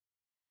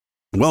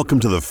Welcome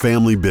to the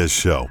Family Biz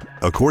Show.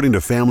 According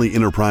to Family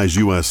Enterprise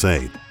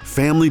USA,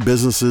 family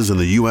businesses in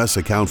the U.S.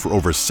 account for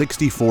over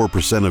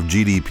 64% of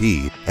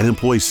GDP and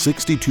employ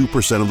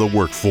 62% of the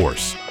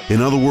workforce. In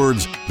other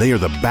words, they are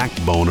the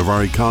backbone of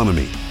our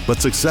economy.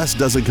 But success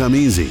doesn't come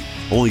easy.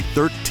 Only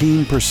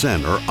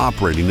 13% are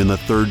operating in the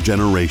third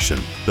generation.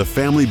 The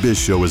Family Biz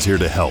Show is here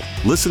to help.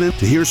 Listen in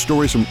to hear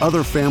stories from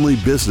other family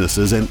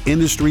businesses and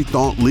industry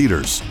thought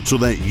leaders so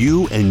that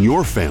you and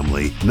your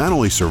family not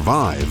only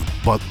survive,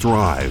 but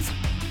thrive.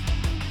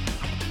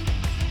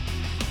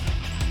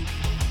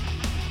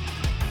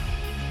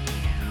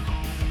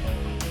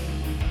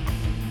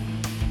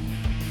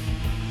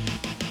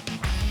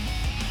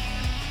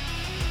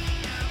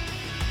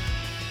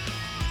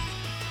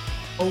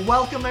 Well,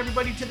 welcome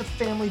everybody to the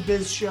Family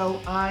Biz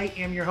Show. I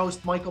am your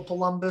host, Michael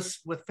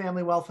Columbus with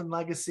Family Wealth and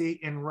Legacy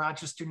in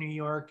Rochester, New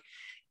York.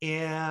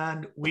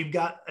 And we've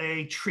got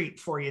a treat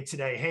for you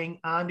today. Hang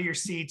on to your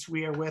seats.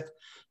 We are with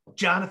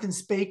Jonathan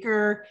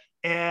Spacher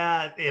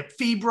at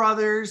Fee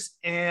Brothers,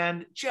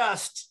 and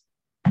just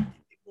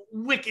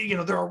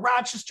wicked, they're a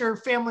Rochester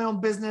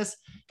family-owned business.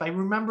 If I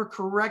remember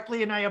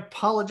correctly, and I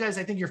apologize,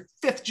 I think you're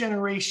fifth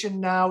generation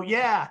now.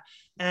 Yeah.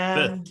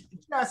 And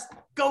just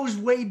goes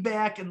way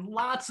back and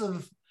lots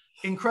of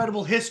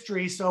incredible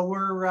history. So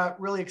we're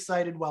really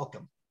excited.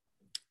 Welcome.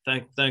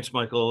 Thanks,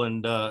 Michael.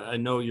 And I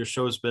know your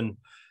show's been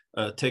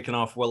taken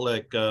off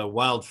like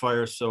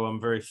wildfire, so I'm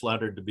very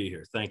flattered to be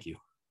here. Thank you.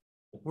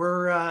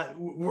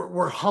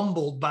 We're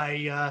humbled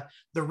by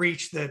the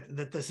reach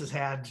that this has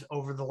had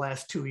over the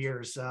last 2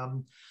 years.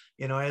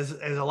 As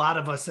a lot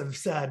of us have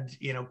said,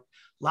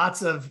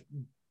 lots of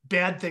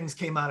bad things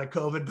came out of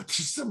COVID, but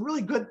there's some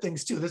really good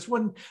things too. This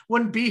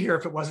wouldn't be here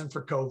if it wasn't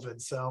for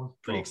COVID. So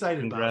pretty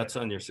excited about it. Congrats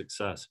on your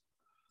success.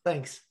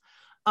 Thanks.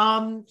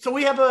 So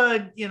we have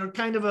a,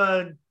 kind of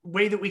a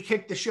way that we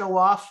kick the show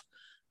off.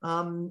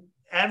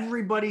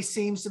 Everybody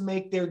seems to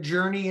make their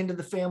journey into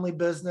the family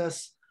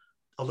business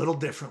a little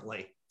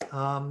differently.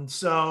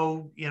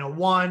 So,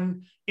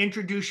 one,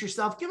 introduce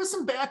yourself, give us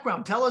some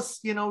background, tell us,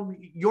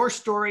 your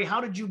story.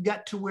 How did you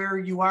get to where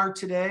you are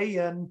today?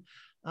 And,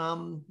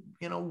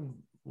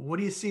 what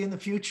do you see in the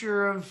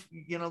future of,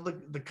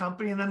 the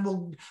company? And then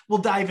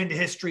we'll dive into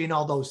history and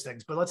all those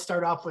things. But let's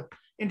start off with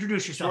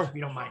introduce yourself, if you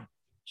don't mind.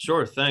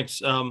 Sure.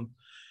 Thanks.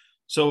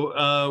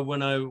 So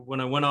when I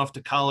went off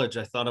to college,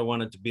 I thought I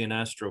wanted to be an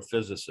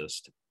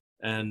astrophysicist.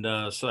 And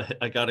so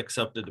I got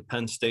accepted to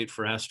Penn State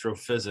for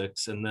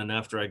astrophysics. And then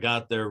after I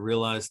got there,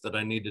 realized that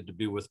I needed to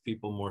be with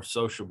people more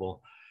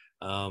sociable.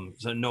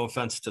 So no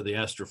offense to the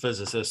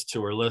astrophysicists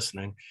who are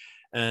listening.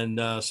 And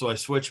so I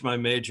switched my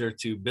major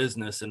to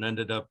business and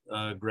ended up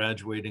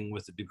graduating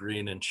with a degree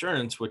in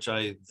insurance, which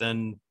I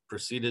then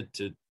proceeded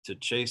to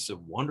chase a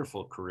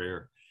wonderful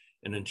career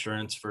in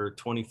insurance for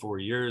 24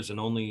 years and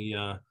only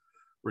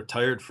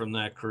retired from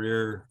that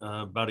career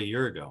about a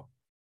year ago.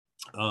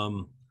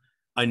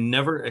 I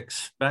never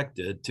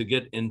expected to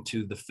get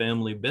into the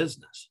family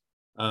business,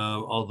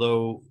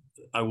 although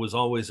I was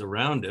always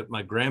around it.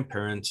 My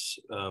grandparents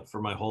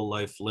for my whole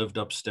life lived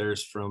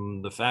upstairs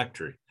from the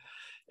factory.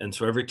 And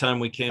so every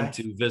time we came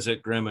to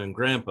visit Grandma and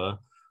Grandpa,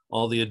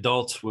 all the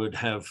adults would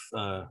have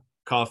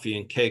coffee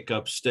and cake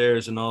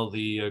upstairs, and all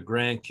the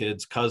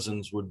grandkids,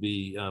 cousins would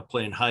be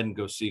playing hide and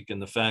go seek in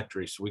the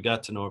factory. So we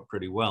got to know it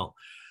pretty well.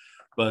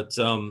 But,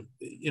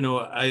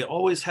 I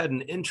always had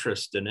an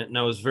interest in it, and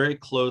I was very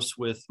close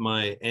with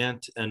my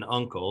aunt and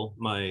uncle.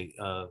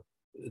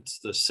 It's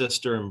the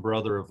sister and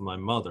brother of my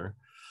mother.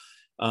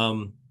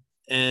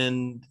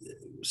 And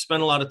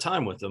spent a lot of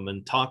time with them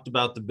and talked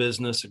about the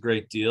business a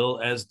great deal,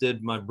 as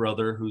did my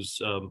brother,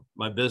 who's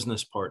my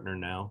business partner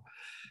now.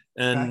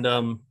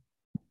 And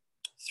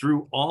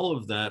through all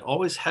of that,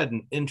 always had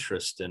an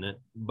interest in it,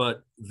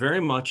 but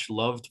very much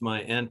loved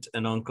my aunt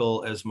and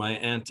uncle as my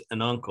aunt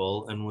and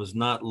uncle, and was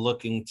not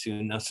looking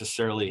to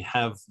necessarily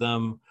have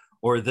them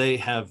or they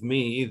have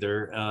me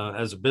either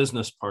as a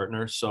business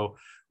partner. So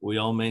we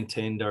all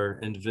maintained our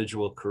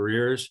individual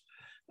careers.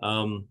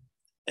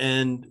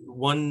 And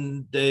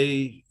one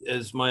day,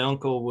 as my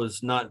uncle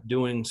was not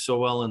doing so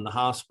well in the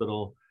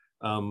hospital,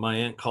 my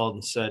aunt called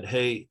and said,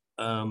 "Hey,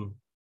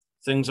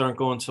 things aren't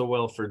going so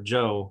well for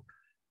Joe.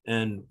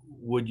 And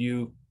would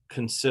you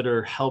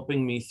consider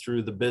helping me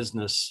through the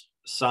business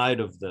side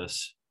of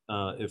this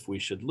if we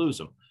should lose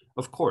him?"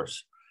 Of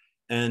course.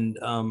 And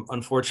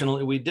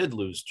unfortunately, we did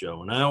lose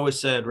Joe. And I always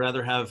say I'd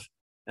rather have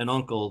an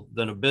uncle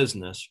than a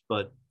business,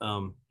 but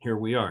here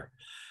we are.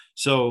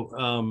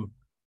 So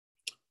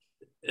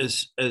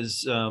as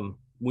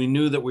we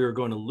knew that we were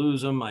going to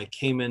lose him, I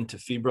came into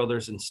Fee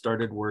Brothers and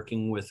started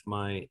working with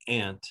my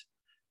aunt,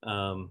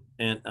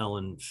 Aunt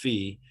Ellen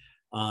Fee,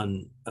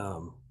 on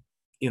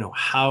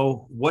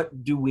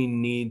what do we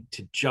need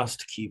to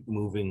just keep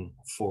moving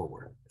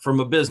forward from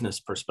a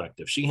business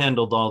perspective. She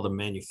handled all the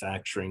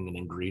manufacturing and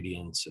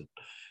ingredients and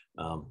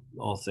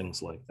all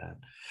things like that.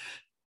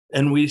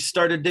 And we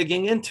started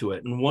digging into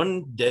it. And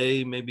one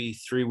day, maybe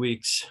 3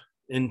 weeks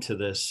into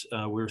this,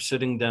 we were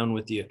sitting down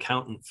with the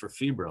accountant for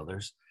Fee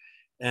Brothers,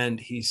 and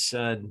he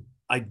said,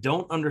 I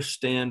don't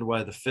understand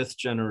why the fifth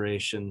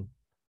generation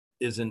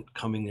isn't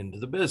coming into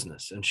the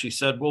business. And she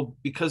said, well,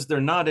 because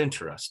they're not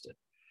interested.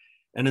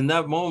 And in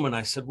that moment,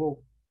 I said,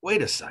 well,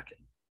 wait a second.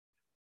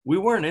 We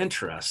weren't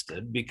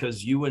interested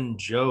because you and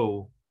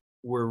Joe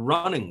were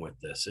running with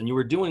this and you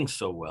were doing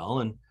so well.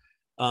 And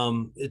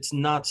it's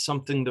not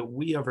something that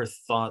we ever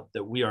thought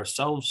that we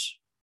ourselves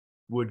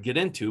would get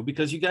into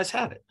because you guys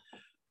had it.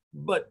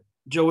 But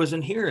Joe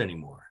isn't here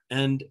anymore.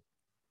 And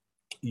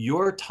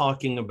you're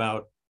talking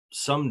about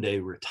someday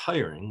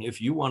retiring. If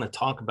you want to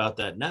talk about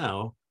that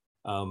now,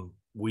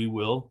 we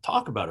will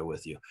talk about it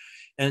with you.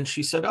 And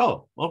she said,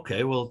 oh,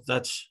 okay, well,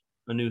 that's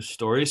a new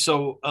story.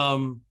 So,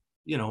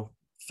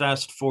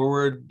 fast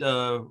forward,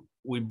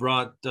 we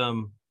brought,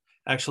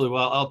 actually,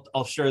 well,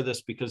 I'll share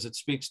this because it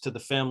speaks to the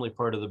family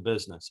part of the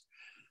business.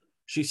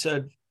 She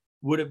said,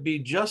 would it be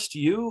just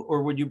you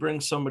or would you bring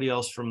somebody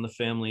else from the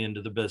family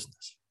into the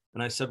business?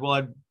 And I said, well,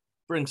 I'd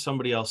bring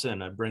somebody else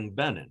in. I'd bring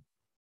Ben in,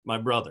 my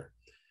brother.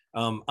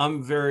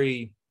 I'm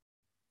very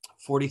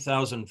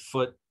 40,000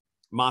 foot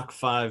Mach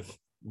 5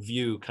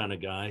 view kind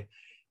of guy.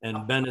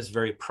 And Ben is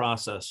very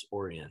process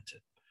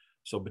oriented.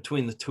 So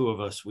between the two of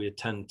us, we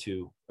attend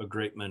to a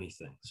great many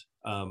things.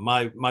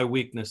 My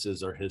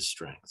weaknesses are his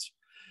strengths.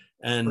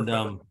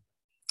 And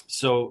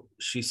so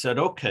she said,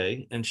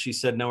 okay. And she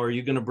said, now, are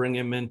you going to bring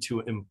him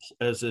into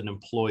as an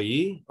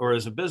employee or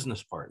as a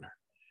business partner?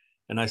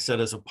 And I said,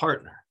 as a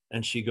partner.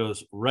 And she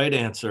goes, right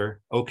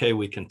answer. Okay,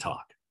 we can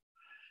talk.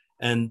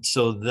 And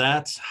so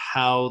that's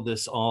how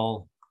this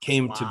all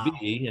came to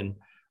be. And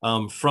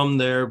from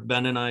there,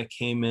 Ben and I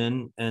came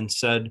in and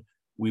said,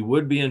 we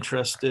would be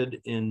interested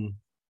in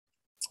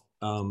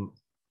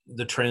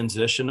the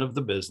transition of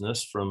the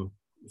business from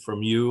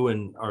you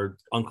and our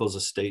uncle's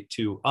estate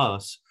to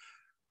us.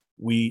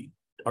 We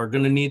are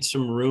going to need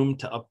some room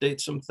to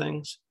update some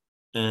things.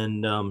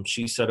 And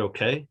she said,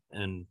 okay.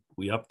 And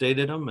we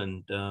updated them.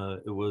 And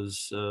it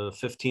was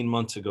 15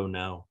 months ago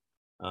now,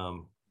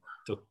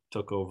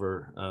 took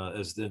over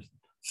as the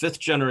fifth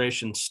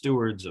generation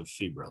stewards of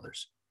Fee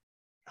Brothers.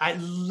 I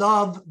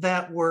love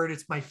that word.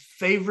 It's my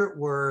favorite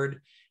word.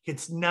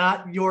 It's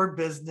not your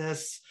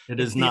business. It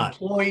is not.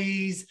 The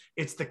employees,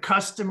 it's the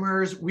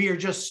customers. We are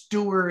just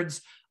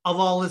stewards of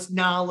all this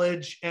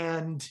knowledge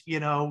and,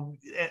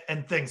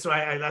 and things. So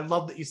I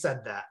love that you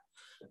said that.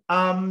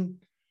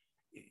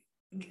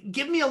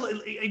 Give me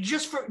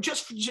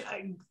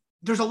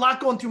there's a lot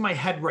going through my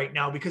head right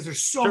now because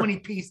there's so many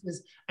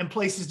pieces and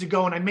places to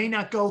go. And I may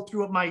not go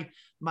through my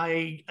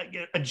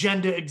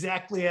agenda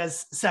exactly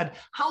as said.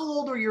 How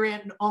old are your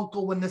aunt and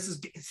uncle when this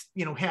is,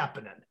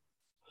 happening?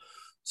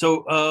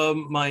 So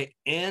my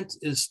aunt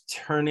is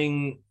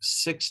turning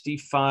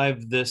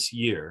 65 this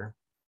year.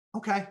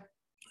 Okay.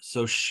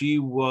 So she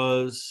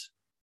was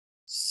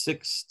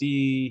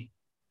 63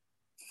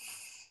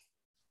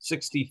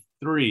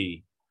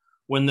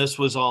 when this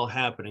was all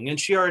happening. And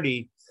she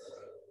already,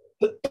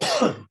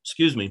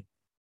 excuse me,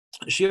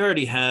 she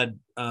already had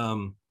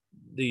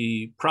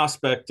the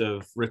prospect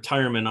of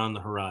retirement on the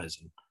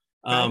horizon.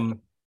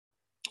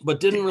 But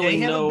didn't really know.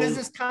 Did they have a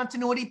business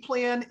continuity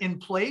plan in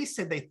place?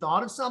 Had they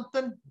thought of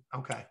something?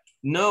 Okay.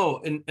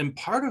 No, and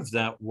part of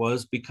that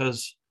was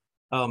because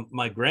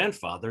my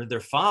grandfather, their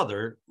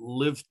father,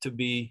 lived to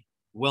be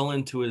well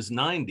into his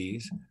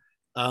 90s.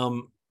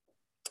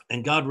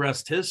 And God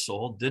rest his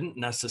soul, didn't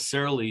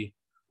necessarily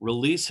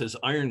release his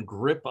iron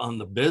grip on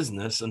the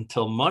business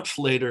until much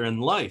later in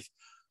life.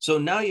 So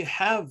now you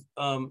have,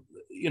 Aunt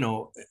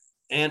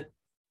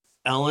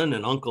Ellen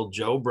and Uncle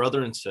Joe,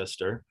 brother and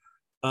sister,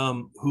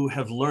 who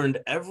have learned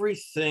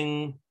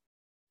everything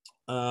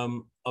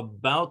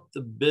about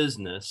the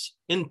business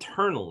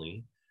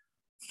internally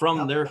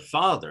from their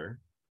father,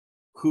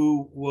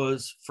 who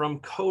was from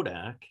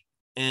Kodak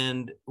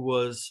and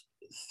was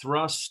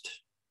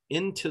thrust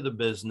into the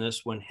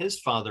business when his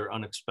father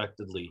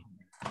unexpectedly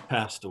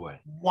passed away.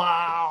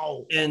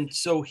 Wow. And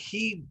so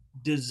he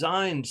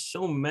designed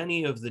so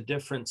many of the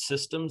different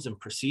systems and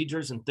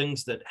procedures and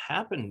things that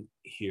happen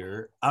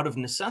here out of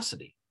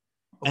necessity.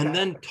 Okay. And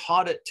then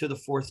taught it to the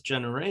fourth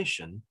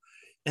generation.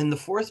 And the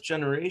fourth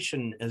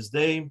generation, as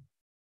they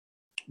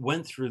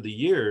went through the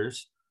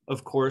years,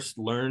 of course,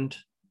 learned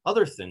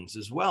other things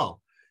as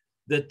well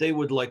that they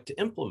would like to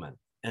implement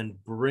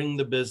and bring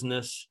the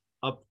business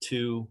up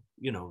to,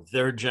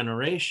 their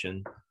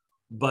generation.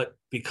 But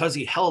because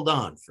he held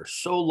on for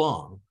so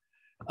long,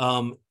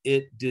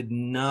 it did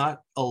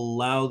not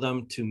allow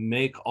them to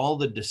make all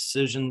the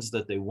decisions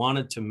that they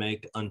wanted to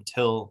make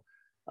until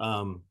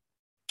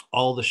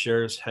all the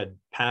shares had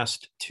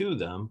passed to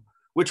them,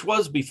 which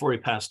was before he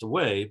passed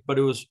away, but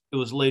it was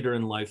later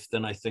in life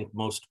than I think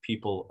most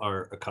people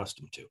are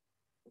accustomed to.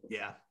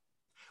 Yeah.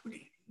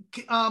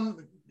 I'll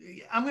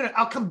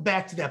come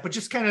back to that, but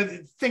just kind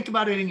of think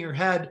about it in your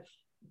head.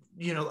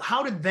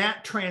 How did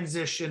that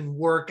transition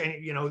work? And,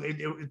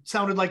 it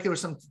sounded like there were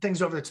some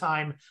things over the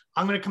time.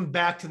 I'm going to come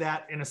back to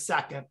that in a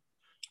second.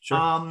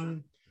 Sure.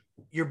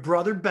 Your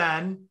brother,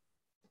 Ben,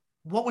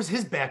 what was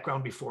his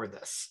background before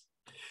this?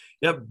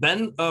 Yeah,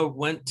 Ben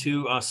went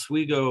to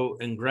Oswego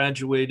and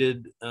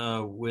graduated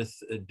with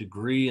a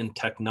degree in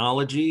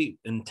technology,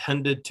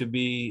 intended to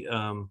be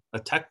a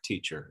tech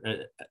teacher,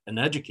 an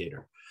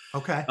educator.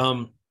 Okay.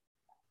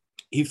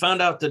 He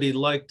found out that he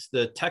liked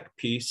the tech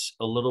piece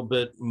a little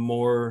bit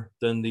more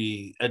than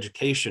the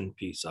education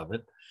piece of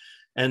it.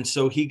 And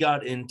so he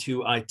got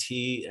into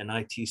IT and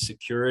IT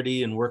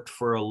security and worked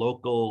for a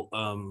local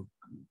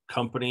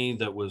company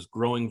that was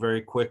growing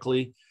very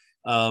quickly.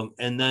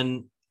 And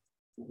then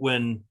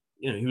when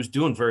he was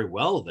doing very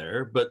well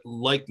there, but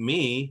like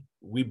me,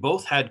 we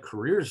both had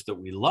careers that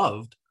we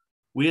loved.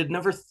 We had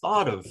never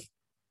thought of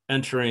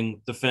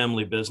entering the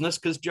family business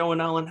because Joe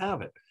and Ellen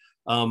have it.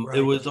 Right.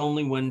 It was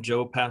only when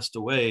Joe passed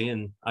away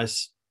and I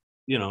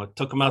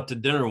took him out to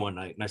dinner one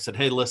night and I said,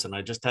 hey, listen,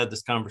 I just had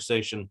this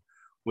conversation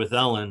with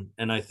Ellen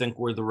and I think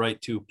we're the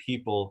right two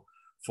people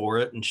for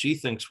it. And she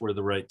thinks we're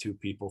the right two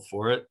people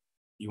for it.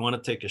 You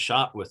want to take a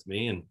shot with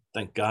me? And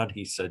thank God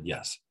he said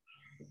yes.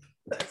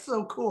 That's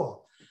so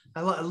cool. I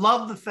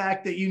love the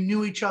fact that you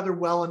knew each other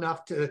well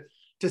enough to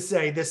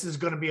say this is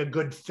going to be a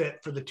good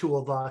fit for the two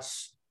of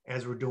us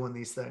as we're doing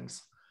these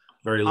things.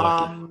 Very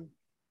lucky.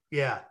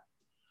 Yeah.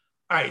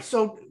 All right.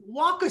 So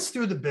walk us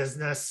through the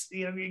business.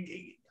 I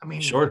mean,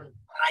 sure.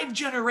 5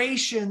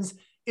 generations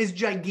is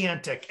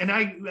gigantic. And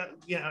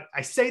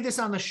I say this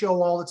on the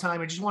show all the time.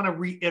 I just want to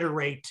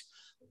reiterate.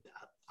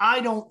 I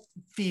don't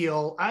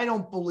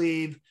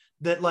believe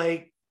that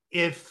like,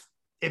 if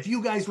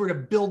you guys were to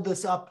build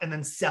this up and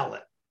then sell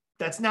it,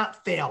 that's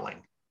not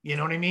failing. You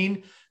know what I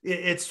mean?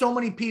 It's so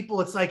many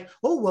people. It's like,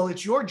 oh, well,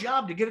 it's your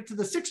job to get it to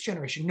the 6th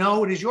generation.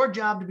 No, it is your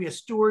job to be a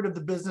steward of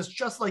the business.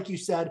 Just like you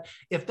said,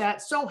 if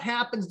that so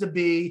happens to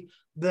be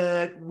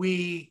that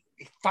we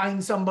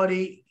find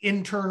somebody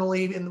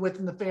internally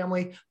within the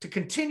family to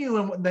continue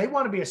and they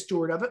want to be a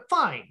steward of it,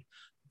 fine.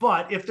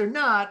 But if they're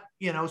not,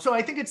 so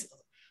I think it's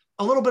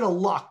a little bit of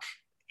luck.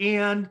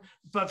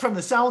 But from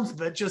the sounds of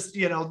it, just,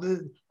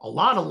 a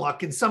lot of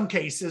luck in some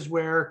cases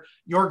where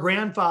your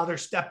grandfather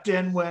stepped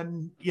in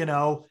when,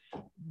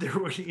 there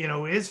was,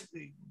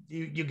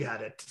 you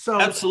got it.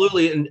 So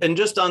absolutely. And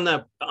just on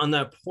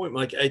that point,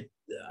 Mike,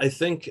 I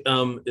think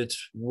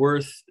it's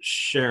worth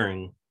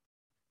sharing.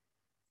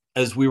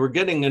 As we were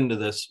getting into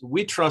this,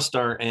 we trust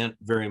our aunt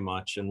very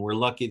much, and we're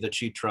lucky that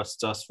she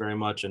trusts us very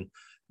much. And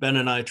Ben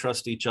and I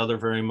trust each other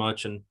very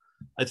much. And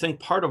I think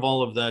part of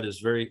all of that is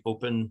very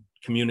open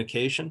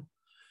communication.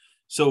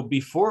 So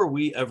before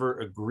we ever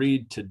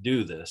agreed to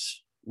do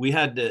this, we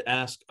had to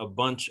ask a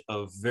bunch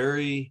of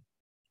very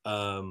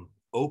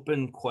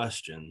open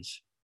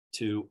questions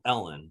to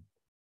Ellen,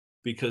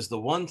 because the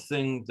one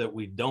thing that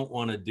we don't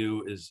want to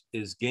do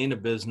is gain a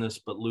business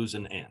but lose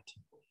an aunt.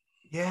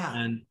 Yeah.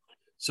 And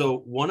so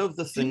one of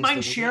the things. Do you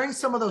mind sharing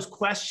some of those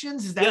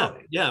questions? Is that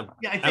yeah.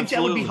 I think absolutely.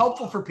 That would be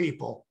helpful for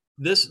people.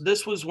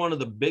 This was one of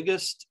the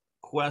biggest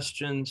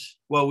questions.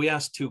 Well, we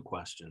asked 2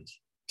 questions.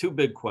 2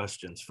 big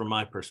questions from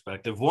my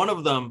perspective. One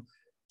of them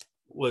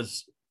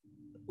was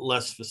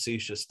less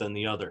facetious than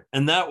the other.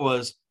 And that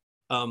was,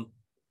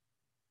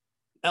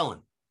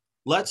 Ellen,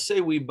 let's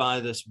say we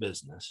buy this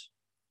business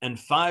and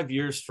 5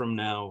 years from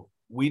now,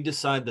 we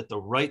decide that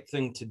the right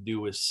thing to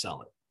do is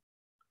sell it.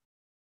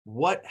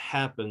 What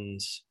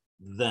happens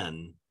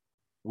then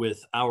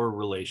with our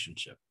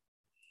relationship?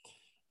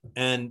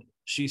 And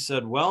she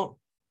said, well,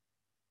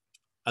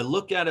 I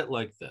look at it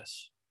like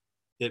this.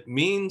 It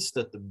means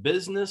that the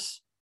business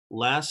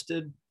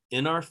lasted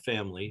in our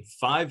family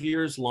 5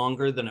 years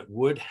longer than it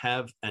would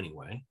have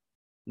anyway,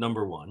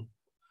 number one,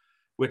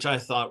 which I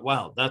thought,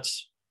 wow,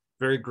 that's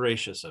very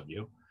gracious of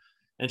you.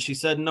 And she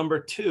said, number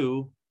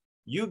 2,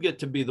 you get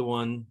to be the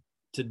one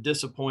to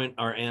disappoint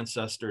our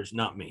ancestors,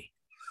 not me.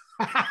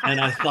 And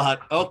I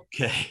thought,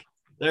 okay,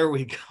 there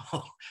we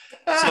go.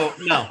 So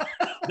no,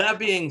 that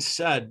being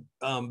said,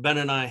 Ben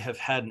and I have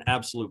had an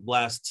absolute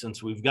blast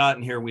since we've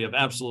gotten here. We have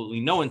absolutely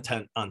no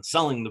intent on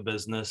selling the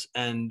business.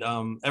 And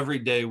every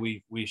day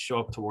we show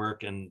up to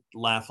work and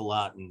laugh a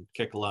lot and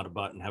kick a lot of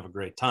butt and have a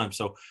great time.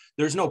 So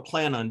there's no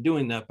plan on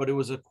doing that. But it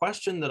was a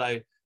question that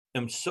I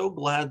am so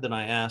glad that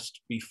I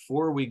asked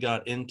before we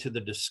got into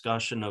the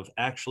discussion of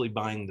actually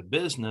buying the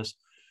business,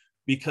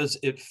 because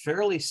it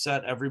fairly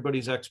set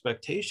everybody's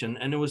expectation.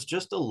 And it was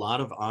just a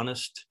lot of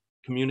honest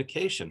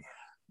communication.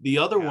 The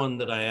other one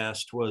that I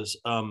asked was,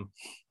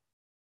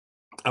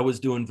 I was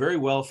doing very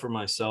well for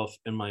myself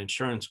in my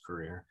insurance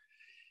career.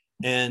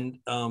 And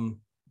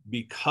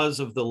because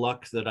of the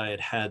luck that I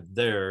had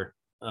there,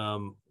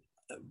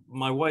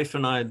 my wife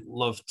and I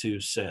love to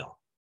sail.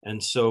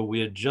 And so we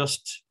had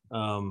just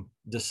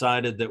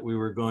decided that we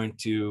were going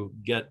to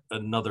get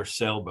another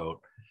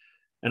sailboat.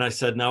 And I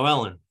said, now,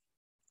 Ellen,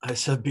 I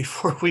said,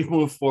 before we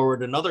move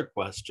forward, another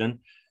question,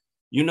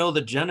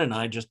 that Jen and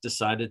I just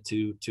decided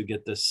to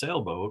get this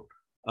sailboat.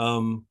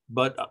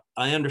 But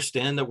I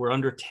understand that we're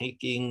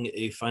undertaking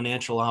a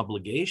financial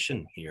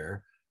obligation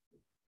here.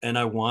 And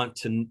I want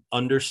to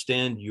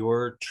understand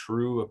your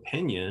true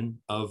opinion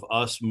of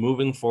us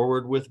moving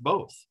forward with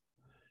both.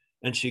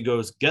 And she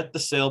goes, get the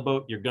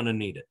sailboat, you're going to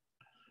need it.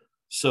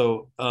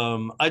 So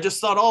I just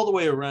thought all the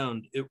way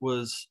around, it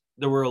was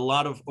there were a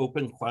lot of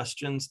open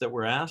questions that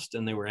were asked,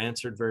 and they were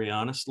answered very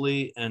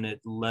honestly, and it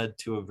led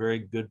to a very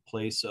good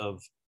place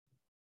of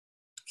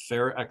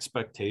fair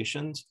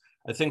expectations.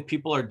 I think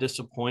people are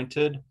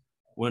disappointed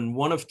when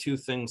one of two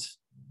things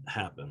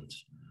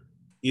happens.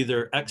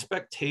 Either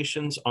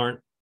expectations aren't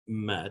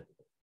met,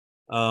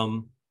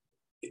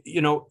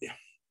 you know,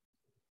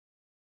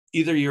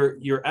 either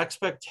your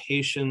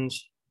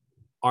expectations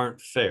aren't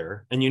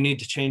fair and you need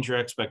to change your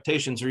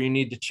expectations, or you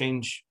need to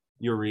change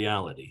your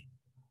reality.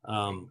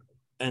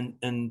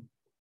 And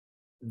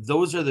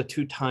those are the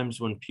two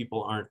times when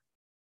people aren't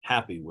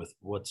happy with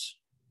what's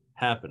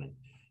happening.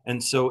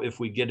 And so if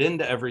we get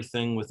into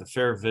everything with a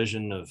fair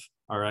vision of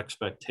our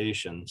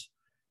expectations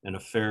and a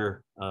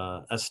fair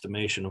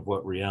estimation of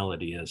what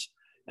reality is,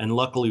 and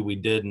luckily we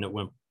did, and it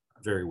went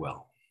very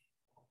well.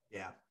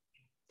 Yeah.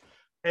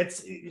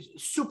 It's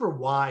super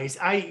wise.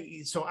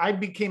 I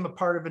became a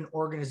part of an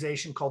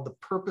organization called the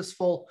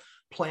Purposeful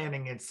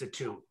Planning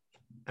Institute.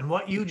 And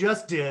what you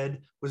just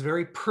did was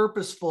very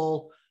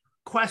purposeful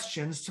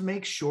questions to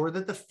make sure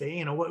that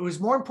what was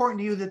more important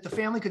to you, that the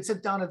family could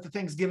sit down at the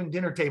Thanksgiving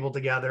dinner table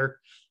together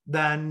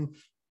than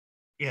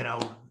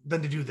to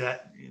do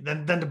that,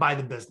 than to buy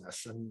the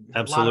business. And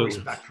Absolutely. A lot of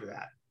respect for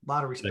that. A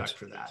lot of respect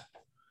for that.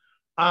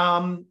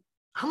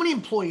 How many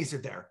employees are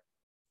there?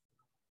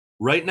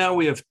 Right now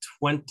we have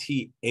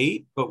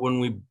 28, but when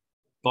we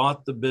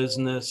bought the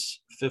business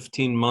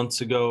 15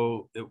 months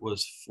ago, it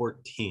was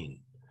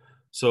 14.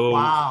 So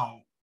wow.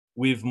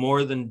 We've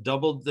more than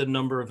doubled the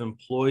number of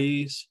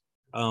employees.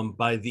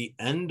 By the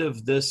end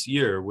of this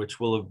year, which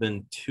will have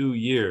been 2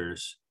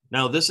 years.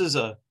 Now, this is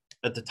at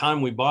the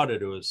time we bought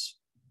it,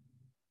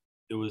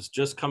 it was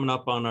just coming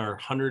up on our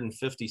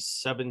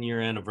 157-year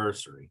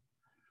anniversary.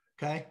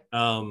 Okay.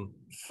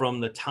 From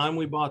the time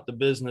we bought the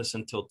business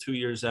until 2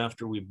 years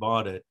after we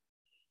bought it,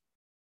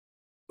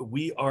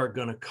 we are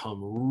going to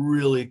come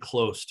really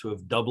close to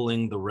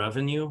doubling the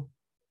revenue.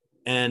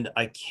 And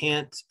I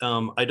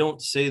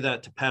don't say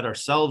that to pat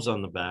ourselves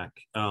on the back.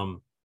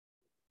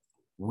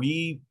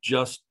 We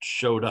just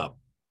showed up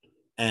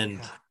and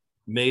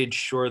made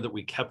sure that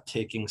we kept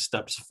taking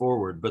steps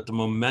forward. But the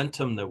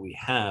momentum that we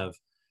have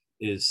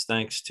is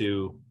thanks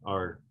to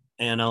our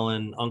Aunt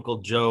Ellen, Uncle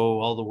Joe,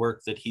 all the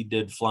work that he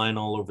did flying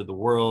all over the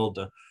world.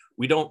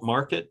 We don't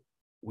market.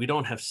 We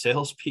don't have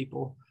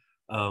salespeople.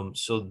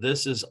 So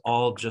this is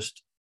all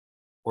just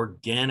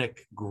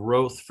organic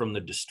growth from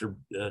the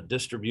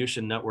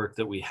distribution network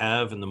that we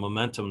have and the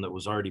momentum that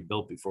was already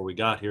built before we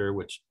got here,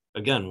 which,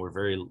 again, we're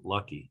very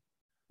lucky.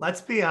 Let's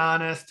be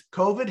honest.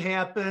 COVID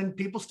happened.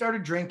 People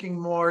started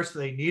drinking more, so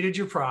they needed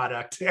your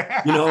product.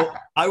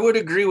 I would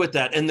agree with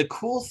that. And the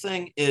cool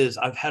thing is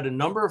I've had a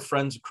number of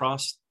friends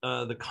across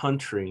the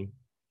country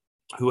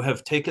who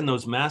have taken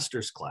those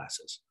master's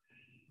classes.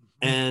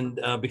 And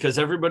because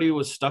everybody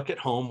was stuck at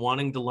home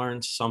wanting to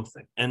learn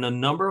something. And a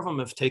number of them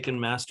have taken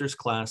master's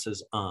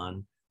classes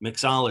on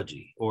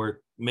mixology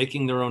or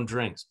making their own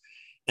drinks.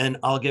 And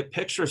I'll get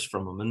pictures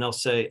from them and they'll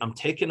say, I'm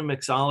taking a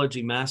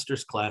mixology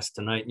master's class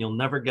tonight and you'll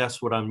never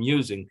guess what I'm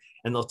using.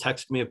 And they'll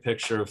text me a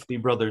picture of Fee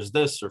Brothers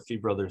this or Fee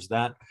Brothers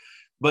that.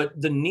 But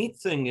the neat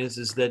thing is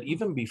that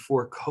even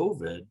before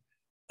COVID,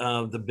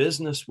 the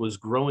business was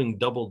growing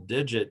double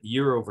digit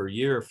year over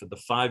year for the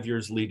 5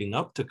 years leading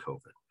up to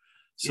COVID.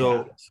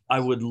 So I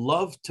would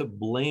love to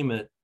blame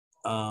it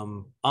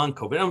on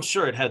COVID. I'm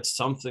sure it had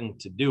something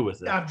to do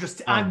with it.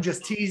 I'm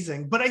just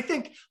teasing, but I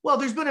think,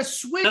 there's been a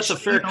switch. That's a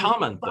fair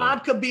comment.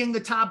 Vodka being the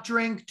top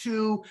drink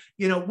to,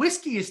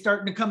 whiskey is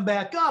starting to come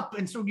back up.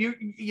 And so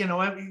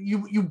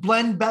you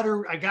blend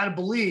better. I got to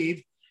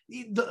believe,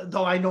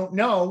 though I don't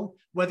know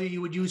whether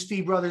you would use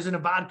Fee Brothers in a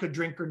vodka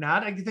drink or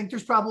not. I think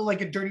there's probably like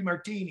a dirty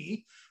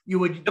martini. You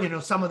would,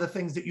 some of the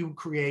things that you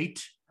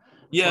create.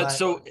 Yeah,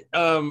 so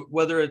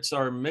whether it's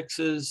our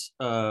mixes,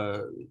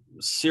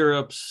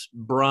 syrups,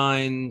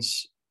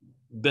 brines,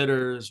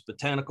 bitters,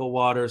 botanical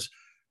waters,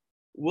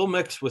 we'll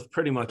mix with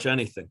pretty much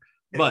anything.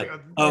 But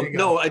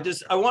no,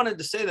 I wanted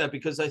to say that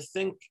because I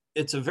think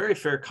it's a very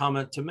fair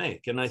comment to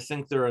make. And I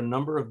think there are a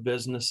number of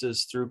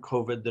businesses through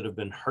COVID that have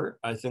been hurt.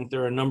 I think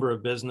there are a number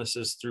of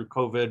businesses through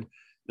COVID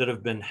that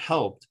have been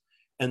helped.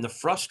 And the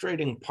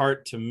frustrating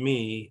part to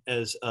me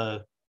as a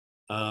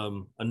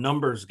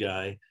numbers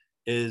guy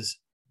is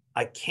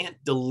I can't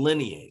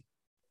delineate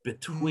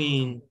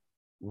between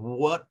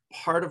what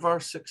part of our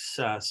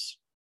success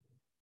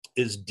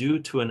is due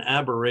to an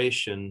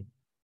aberration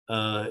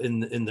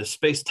in the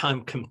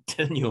space-time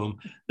continuum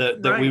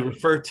that we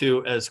refer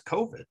to as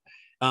COVID.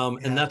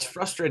 And that's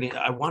frustrating.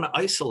 I want to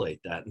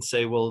isolate that and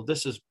say, well,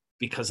 this is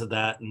because of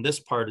that, and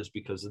this part is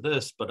because of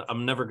this, but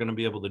I'm never going to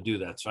be able to do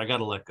that. So I got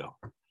to let go.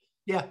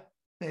 Yeah.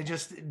 They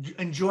just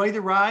enjoy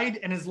the ride.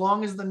 And as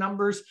long as the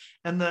numbers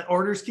and the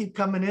orders keep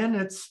coming in,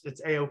 it's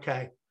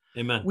A-okay.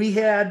 Amen. We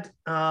had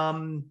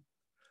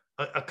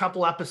a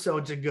couple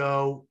episodes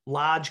ago,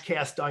 Lodge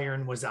Cast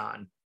Iron was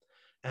on,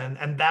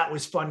 and that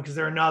was fun because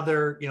they're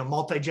another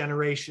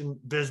multi-generation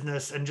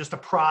business and just a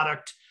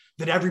product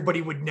that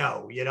everybody would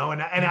know,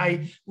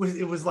 and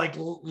it was like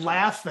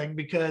laughing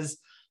because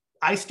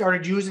I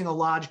started using a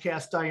Lodge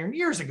cast iron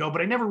years ago,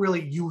 but I never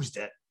really used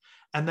it.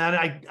 And then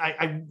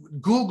I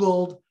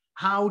Googled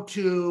how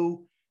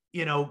to,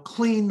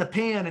 clean the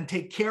pan and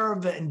take care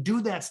of it and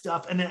do that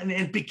stuff. And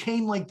it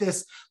became like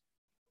this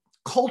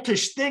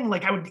cultish thing.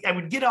 Like I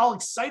would get all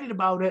excited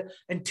about it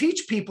and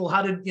teach people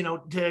how to,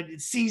 to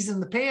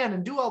season the pan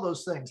and do all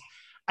those things.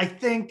 I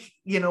think,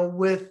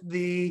 with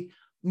the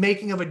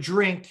making of a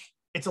drink,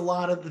 it's a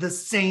lot of the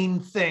same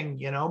thing.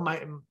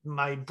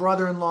 My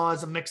brother-in-law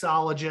is a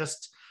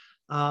mixologist,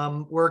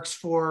 works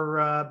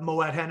for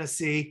Moet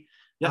Hennessy.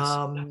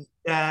 Yes.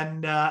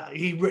 And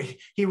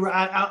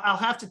I'll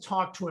have to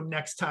talk to him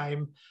next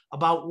time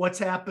about what's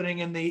happening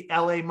in the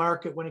LA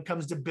market when it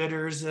comes to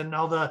bitters and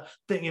all the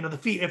thing, the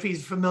Fee, if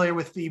he's familiar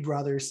with Fee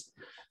Brothers.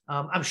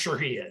 I'm sure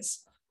he is.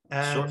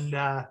 And,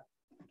 sure.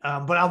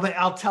 But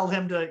I'll tell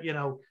him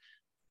to,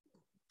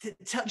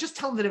 just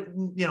tell them that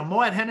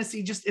Moet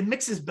Hennessy it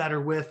mixes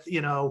better with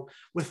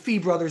Fee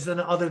Brothers than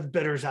other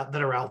bitters that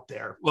are out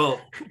there.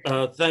 Well,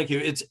 thank you.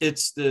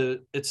 It's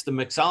the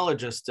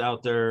mixologists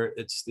out there,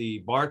 it's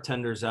the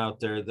bartenders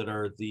out there that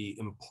are the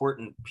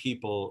important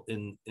people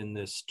in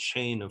this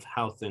chain of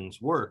how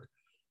things work.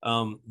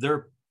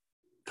 They're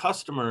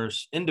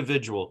customers,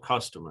 individual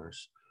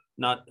customers,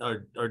 not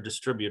our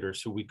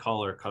distributors who we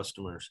call our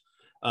customers.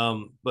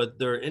 But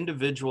there are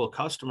individual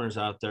customers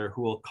out there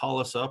who will call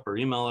us up or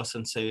email us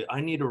and say,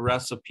 I need a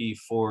recipe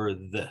for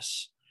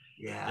this.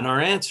 Yeah. And our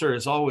answer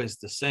is always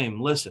the same.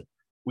 Listen,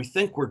 we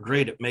think we're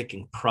great at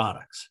making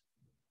products,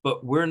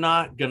 but we're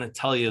not going to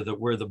tell you that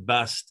we're the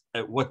best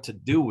at what to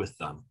do with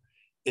them.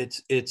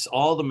 It's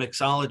all the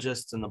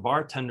mixologists and the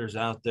bartenders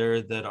out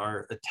there that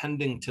are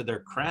attending to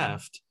their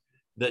craft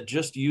that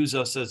just use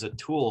us as a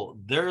tool.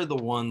 They're the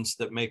ones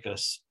that make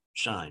us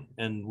shine.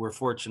 And we're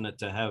fortunate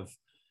to have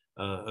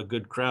a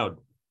good crowd.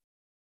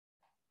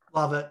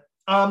 Love it.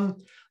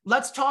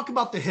 Let's talk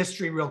about the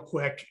history real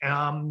quick.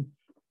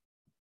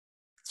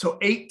 So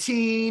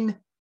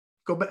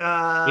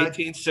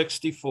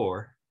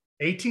 1864.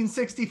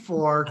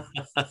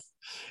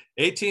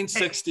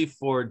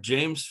 1864,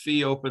 James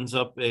Fee opens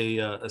up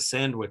a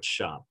sandwich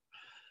shop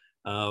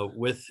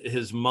with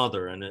his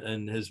mother,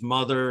 and his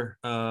mother,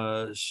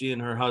 she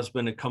and her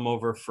husband had come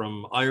over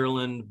from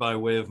Ireland by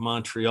way of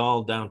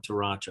Montreal down to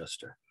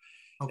Rochester.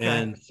 Okay.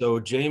 And so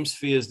James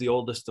Fee is the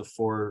oldest of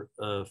four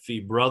Fee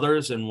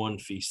brothers and one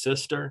Fee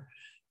sister.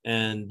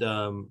 And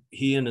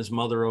he and his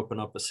mother open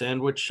up a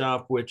sandwich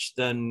shop, which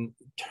then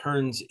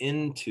turns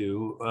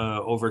into,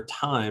 over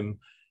time,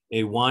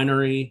 a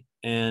winery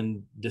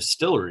and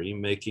distillery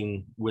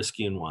making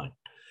whiskey and wine.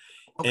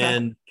 Okay.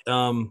 And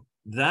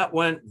that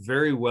went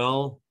very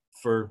well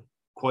for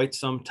quite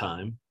some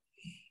time,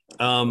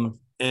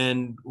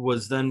 and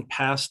was then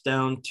passed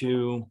down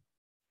to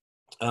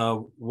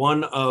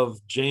one of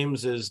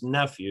James's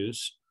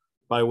nephews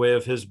by way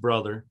of his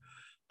brother,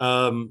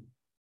 who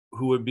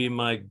would be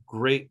my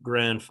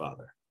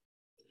great-grandfather.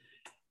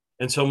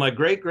 And so my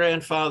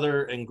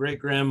great-grandfather and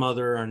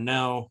great-grandmother are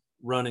now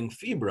running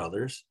Fee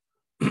Brothers,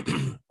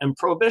 and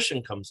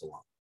Prohibition comes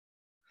along.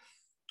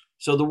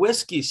 So the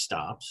whiskey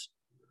stops,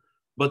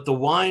 but the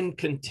wine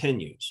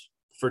continues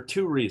for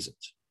two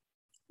reasons.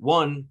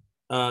 One,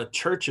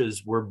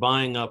 churches were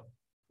buying up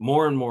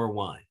more and more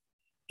wine.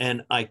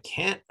 And I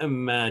can't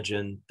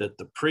imagine that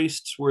the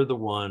priests were the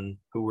one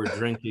who were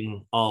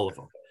drinking all of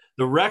them.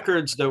 The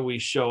records that we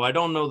show, I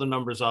don't know the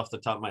numbers off the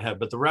top of my head,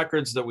 but the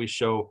records that we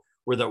show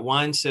were that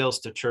wine sales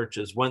to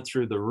churches went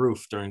through the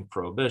roof during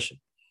Prohibition.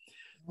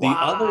 Wow. The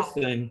other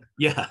thing,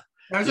 yeah.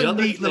 There's a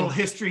neat little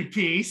history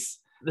piece.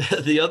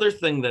 The other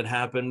thing that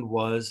happened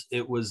was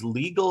it was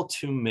legal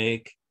to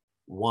make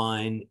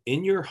wine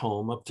in your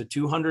home up to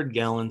 200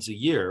 gallons a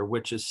year,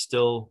 which is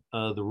still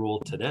the rule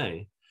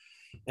today.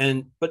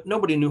 But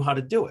nobody knew how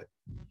to do it.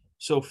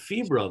 So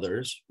Fee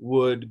Brothers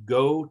would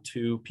go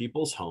to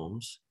people's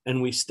homes,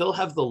 and we still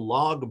have the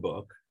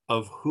logbook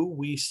of who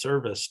we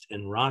serviced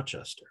in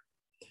Rochester.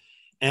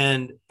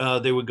 And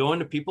they would go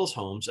into people's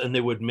homes and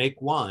they would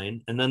make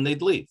wine, and then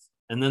they'd leave.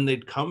 And then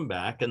they'd come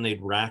back and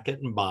they'd rack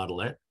it and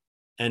bottle it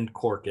and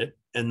cork it,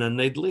 and then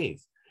they'd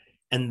leave.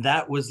 And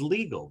that was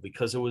legal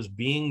because it was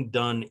being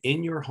done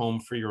in your home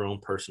for your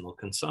own personal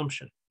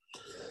consumption.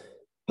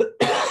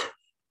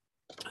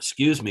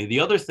 Excuse me.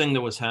 The other thing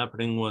that was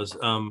happening was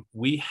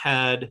we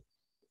had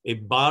a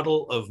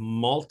bottle of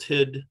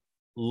malted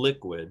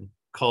liquid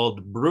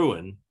called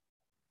Bruin.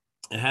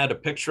 It had a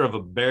picture of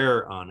a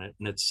bear on it,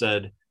 and it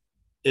said,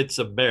 "It's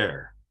a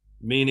bear,"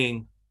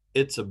 meaning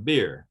it's a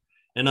beer.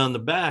 And on the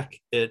back,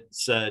 it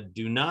said,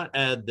 "Do not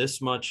add this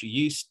much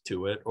yeast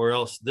to it, or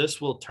else this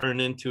will turn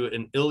into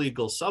an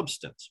illegal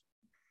substance."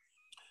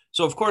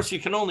 So, of course, you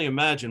can only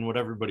imagine what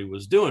everybody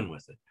was doing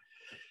with it.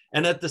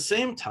 And at the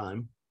same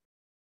time,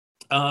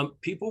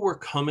 people were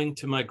coming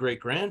to my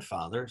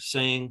great-grandfather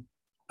saying,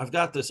 "I've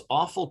got this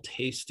awful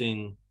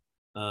tasting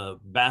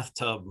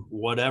bathtub,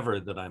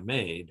 whatever that I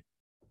made.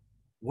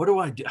 What do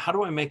I do? How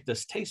do I make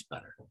this taste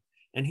better?"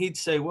 And he'd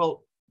say,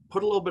 "Well,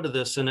 put a little bit of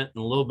this in it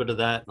and a little bit of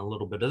that and a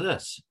little bit of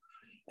this."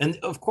 And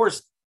of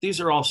course, these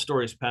are all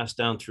stories passed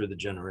down through the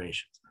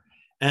generations.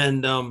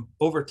 And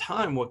over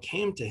time, what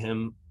came to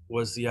him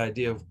was the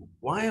idea of,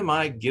 why am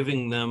I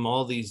giving them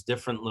all these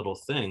different little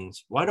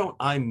things? Why don't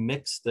I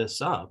mix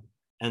this up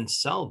and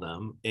sell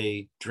them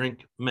a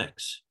drink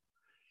mix?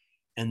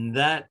 And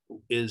that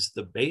is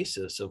the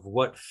basis of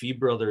what Fee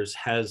Brothers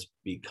has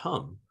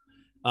become.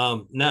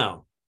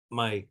 Now,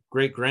 my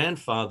great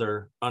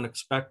grandfather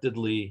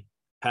unexpectedly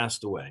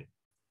passed away.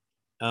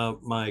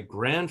 My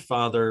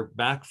grandfather,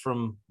 back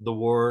from the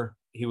war,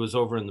 he was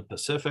over in the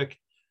Pacific.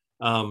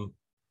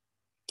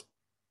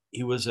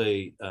 He was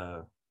a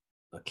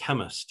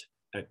chemist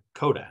at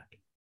Kodak.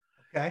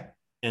 Okay.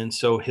 And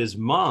so his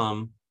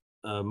mom,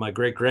 my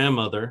great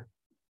grandmother,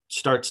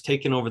 starts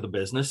taking over the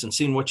business and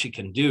seeing what she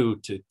can do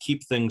to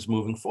keep things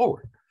moving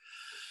forward.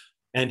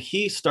 And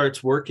he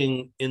starts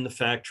working in the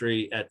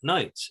factory at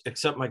nights,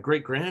 except my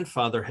great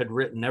grandfather had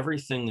written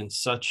everything in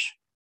such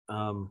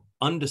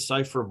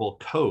undecipherable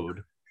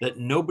code that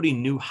nobody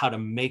knew how to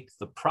make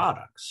the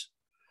products.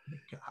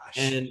 Gosh.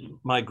 And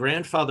my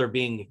grandfather,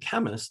 being a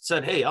chemist,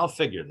 said, hey, I'll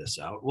figure this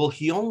out. Well,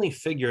 he only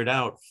figured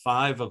out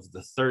 5 of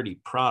the 30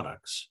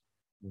 products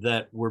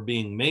that were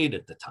being made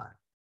at the time.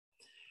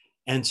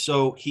 And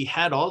so he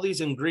had all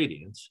these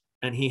ingredients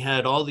and he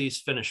had all these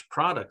finished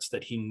products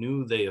that he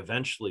knew they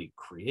eventually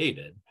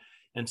created.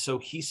 And so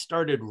he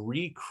started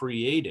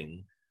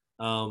recreating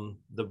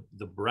the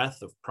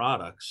breadth of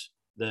products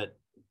that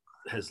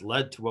has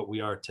led to what we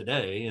are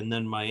today. And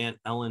then my Aunt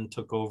Ellen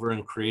took over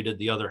and created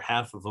the other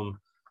half of them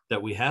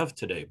that we have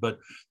today. But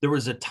there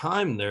was a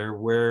time there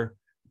where,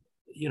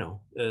 you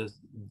know,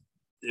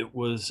 it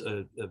was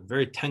a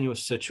very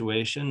tenuous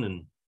situation,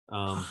 and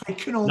I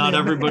can only not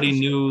everybody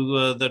imagine.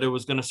 knew that it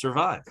was going to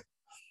survive.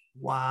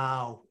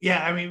 Wow.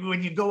 Yeah. I mean,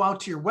 when you go out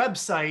to your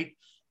website,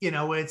 you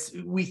know,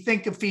 we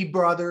think of Fee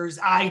Brothers,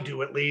 I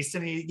do at least,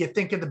 and you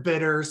think of the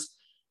bitters.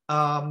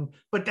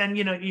 But then,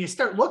 you know, you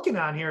start looking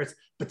on here, it's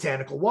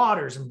botanical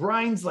waters and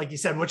brines, like you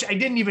said, which I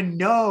didn't even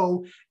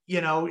know.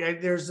 You know,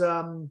 there's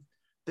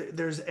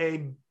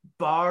a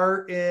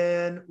bar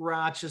in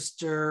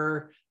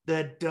Rochester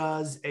that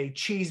does a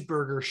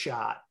cheeseburger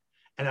shot.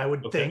 And I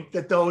would think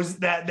that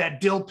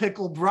that dill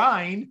pickle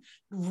brine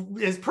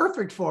is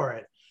perfect for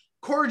it.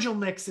 Cordial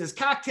mixes,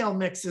 cocktail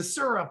mixes,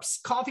 syrups,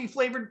 coffee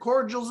flavored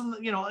cordials,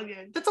 and you know,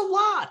 that's a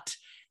lot.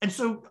 And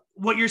so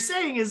what you're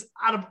saying is,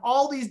 out of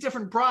all these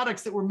different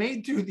products that were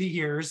made through the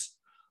years,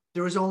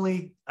 there was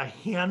only a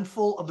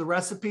handful of the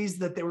recipes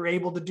that they were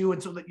able to do.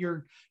 And so that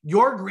your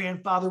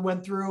grandfather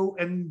went through,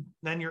 and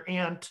then your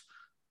aunt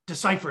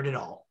deciphered it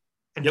all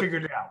and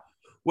figured it out.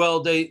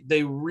 Well, they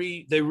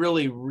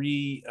really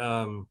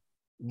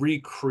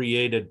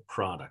recreated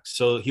products.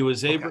 So he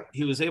was able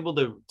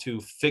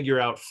to figure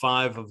out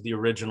 5 of the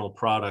original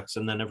products,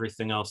 and then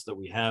everything else that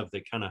we have,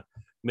 they kind of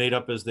made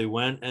up as they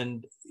went.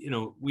 And you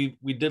know, we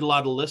did a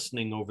lot of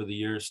listening over the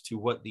years to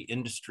what the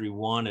industry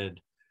wanted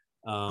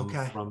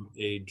from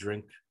a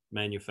drink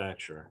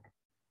manufacturer.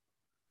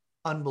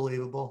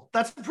 Unbelievable.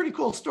 That's a pretty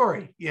cool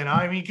story, you know.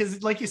 I mean,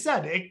 because like you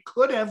said, it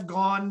could have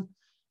gone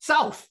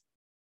south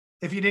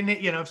if you didn't,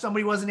 you know, if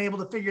somebody wasn't able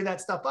to figure that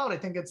stuff out. I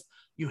think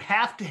you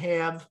have to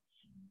have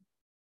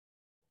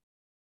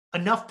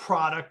enough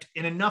product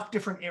in enough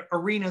different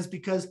arenas,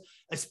 because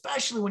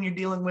especially when you're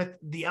dealing with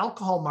the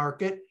alcohol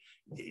market,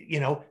 you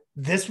know,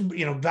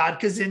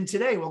 vodka's in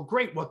today. Well,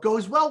 great. What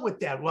goes well with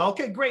that? Well,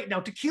 okay, great. Now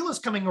tequila's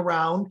coming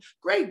around.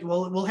 Great.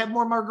 Well, we'll have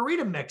more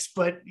margarita mix,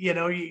 but you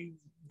know,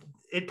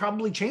 it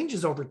probably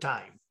changes over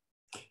time.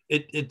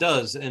 It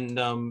does.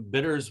 And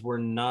bitters were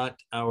not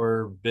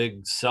our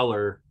big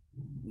seller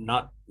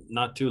not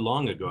too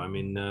long ago. I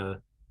mean,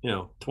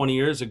 20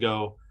 years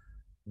ago,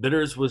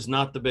 bitters was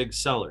not the big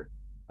seller.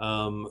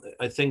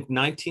 I think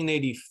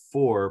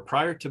 1984,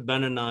 prior to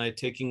Ben and I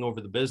taking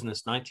over the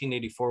business,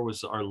 1984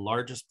 was our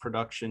largest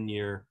production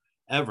year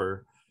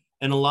ever.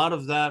 And a lot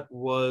of that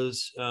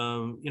was,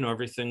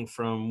 everything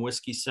from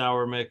whiskey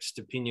sour mix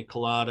to pina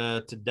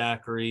colada to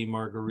daiquiri,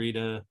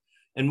 margarita.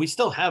 And we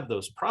still have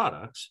those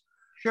products.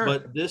 Sure.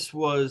 But this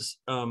was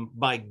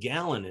by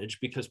gallonage,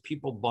 because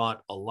people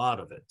bought a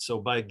lot of it. So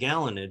by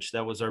gallonage,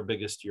 that was our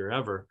biggest year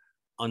ever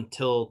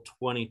until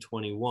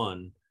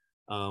 2021.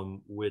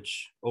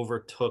 Which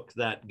overtook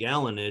that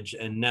gallonage.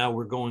 And now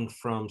we're going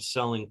from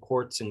selling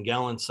quarts and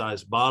gallon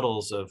sized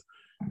bottles of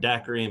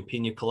daiquiri and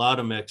pina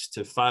colada mix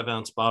to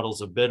 5-ounce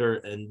bottles of bitter,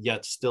 and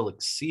yet still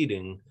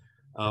exceeding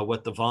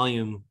what the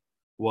volume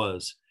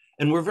was.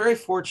 And we're very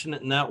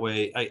fortunate in that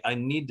way. I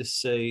need to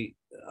say,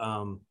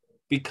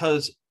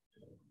 because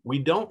we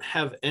don't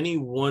have any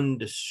one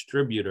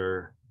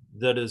distributor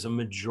that is a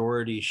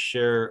majority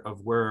share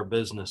of where our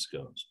business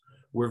goes.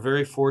 We're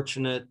very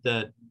fortunate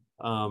that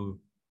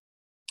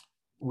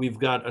we've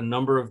got a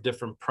number of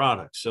different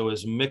products. So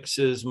as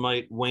mixes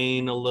might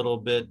wane a little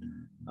bit,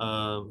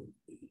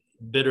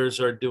 bitters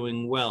are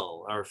doing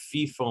well. Our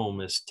Fee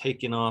Foam is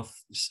taking off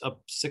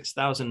up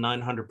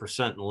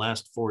 6,900% in the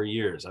last 4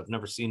 years. I've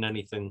never seen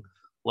anything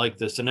like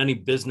this in any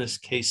business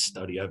case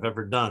study I've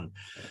ever done.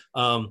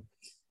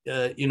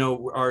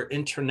 our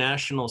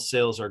international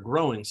sales are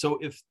growing. So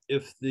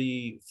if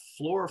the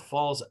floor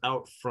falls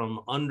out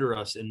from under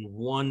us in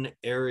one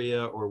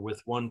area or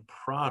with one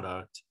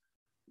product,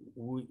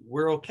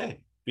 we're okay,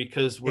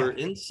 because we're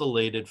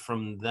insulated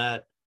from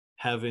that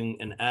having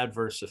an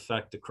adverse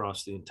effect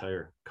across the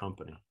entire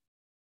company.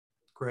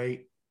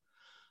 Great.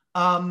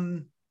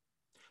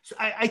 So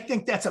I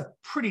think that's a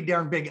pretty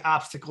darn big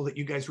obstacle that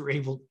you guys were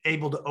able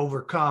to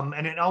overcome.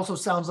 And it also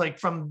sounds like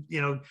from,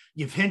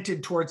 you've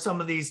hinted towards some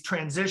of these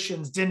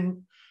transitions it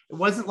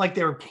wasn't like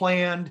they were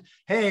planned.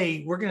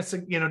 Hey, we're going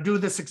to, do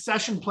the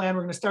succession plan.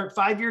 We're going to start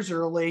 5 years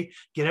early,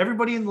 get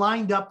everybody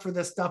lined up for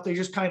this stuff. They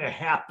just kind of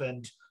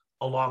happened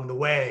along the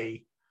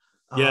way.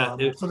 Yeah,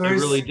 it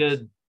really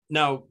did.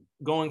 Now,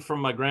 going from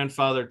my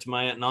grandfather to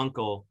my aunt and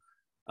uncle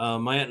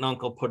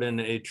put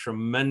in a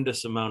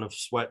tremendous amount of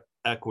sweat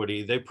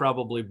equity. They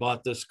probably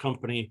bought this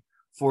company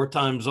 4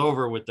 times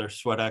over with their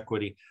sweat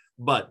equity.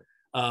 But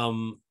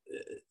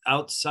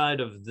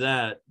outside of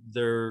that,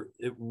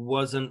 it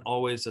wasn't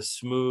always a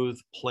smooth,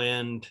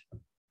 planned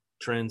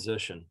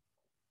transition.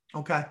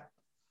 Okay.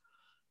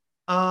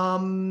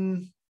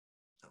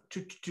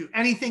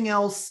 Anything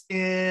else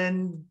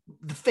in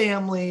the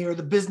family or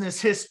the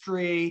business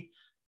history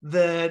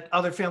that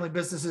other family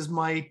businesses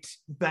might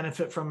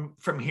benefit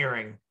from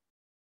hearing?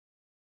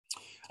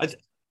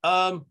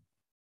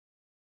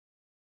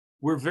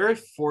 We're very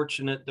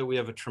fortunate that we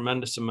have a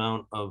tremendous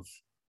amount of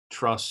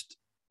trust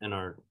in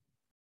our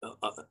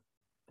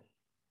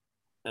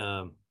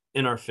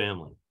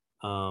family.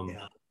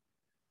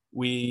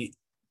 We,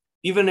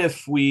 even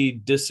if we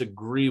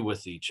disagree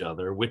with each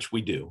other, which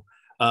we do,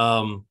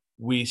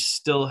 we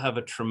still have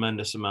a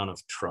tremendous amount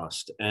of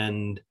trust,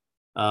 and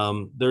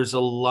there's a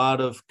lot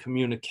of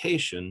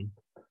communication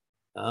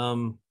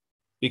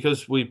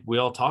because we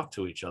all talk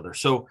to each other.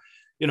 So,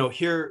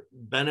 here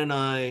Ben and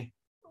I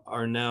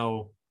are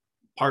now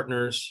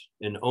partners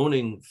in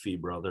owning Fee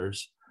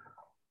Brothers.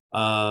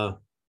 I'll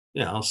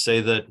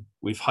say that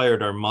we've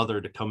hired our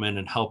mother to come in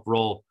and help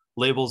roll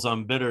labels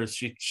on bitters.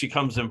 She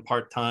comes in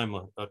part-time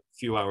a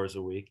few hours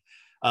a week.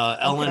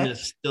 Ellen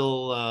is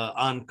still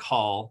on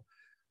call.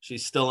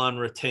 She's still on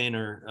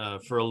retainer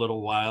for a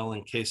little while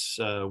in case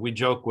we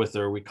joke with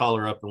her. We call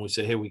her up and we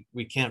say, hey,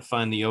 we can't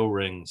find the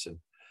O-rings.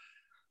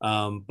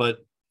 But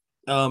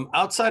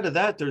outside of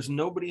that, there's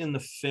nobody in the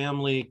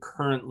family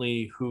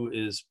currently who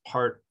is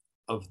part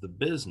of the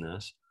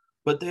business,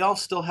 but they all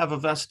still have a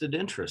vested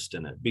interest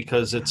in it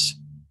because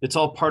it's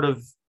all part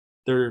of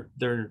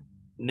their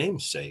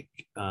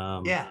namesake.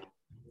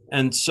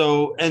 And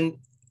so, and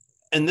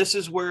this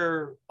is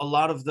where a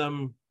lot of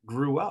them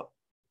grew up.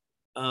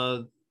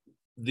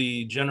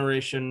 The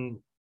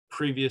generation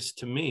previous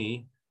to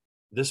me,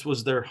 this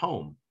was their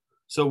home.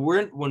 So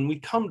when we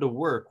come to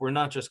work, we're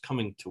not just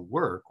coming to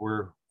work,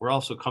 we're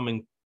also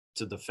coming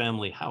to the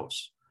family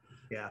house.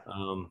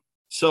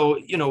 So,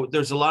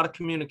 there's a lot of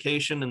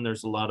communication and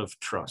there's a lot of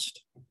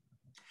trust.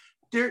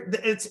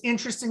 It's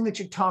interesting that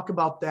you talk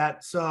about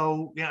that.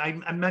 So,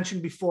 I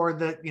mentioned before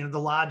that, the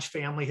Lodge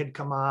family had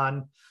come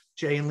on,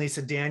 Jay and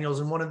Lisa Daniels.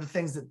 And one of the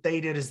things that they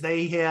did is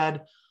they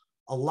had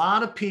a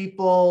lot of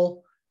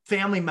people,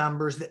 family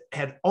members that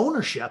had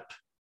ownership,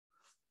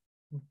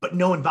 but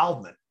no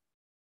involvement.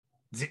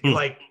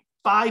 Like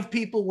 5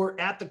 people were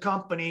at the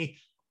company,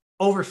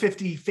 over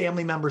 50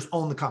 family members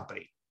own the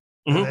company.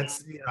 And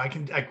that's, I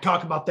can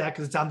talk about that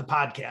because it's on the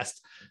podcast.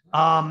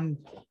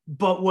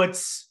 But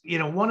what's,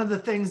 one of the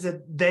things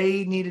that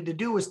they needed to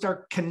do was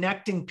start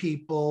connecting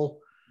people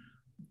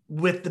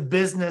with the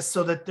business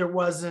so that there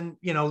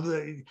wasn't,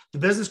 the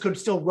business could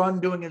still run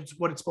doing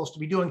what it's supposed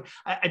to be doing.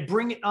 I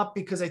bring it up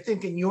because I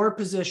think in your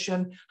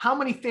position, how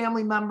many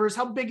family members,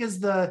 how big is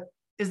the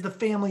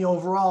family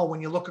overall when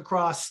you look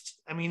across,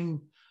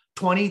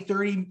 20,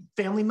 30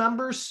 family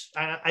members?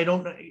 I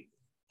don't know.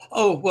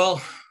 Oh,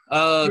 well,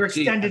 your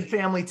extended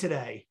family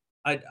today.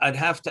 I'd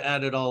have to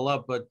add it all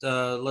up, but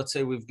let's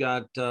say we've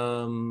got 6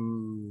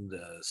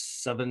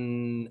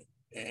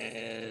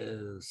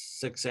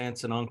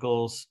 aunts and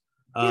uncles,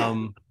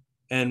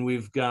 and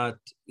we've got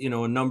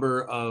a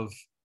number of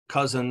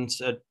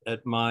cousins in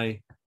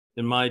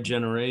my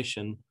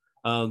generation.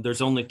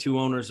 There's only 2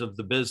 owners of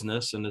the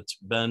business, and it's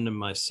Ben and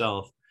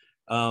myself.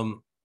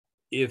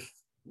 If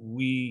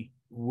we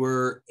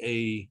were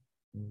a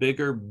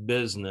bigger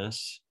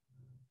business,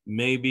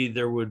 maybe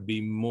there would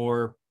be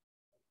more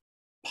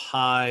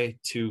pie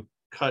to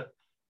cut.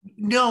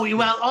 No,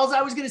 well, all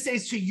I was going to say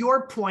is, to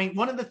your point,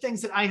 one of the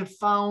things that I have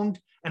found,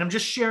 and I'm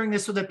just sharing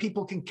this so that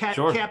people can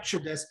capture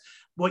this.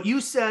 What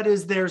you said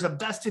is there's a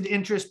vested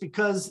interest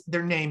because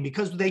their name,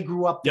 because they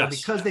grew up there,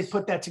 because they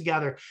put that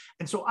together.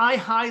 And so I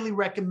highly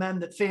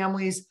recommend that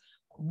families,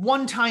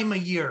 one time a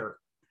year,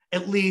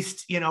 at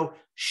least,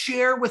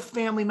 share with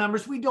family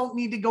members. We don't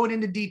need to go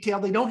into detail.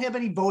 They don't have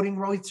any voting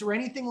rights or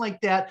anything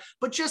like that,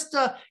 but just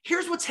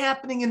here's what's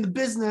happening in the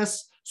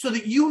business so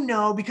that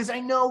because I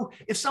know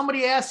if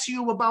somebody asks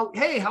you about,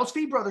 hey, how's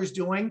Fee Brothers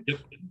doing?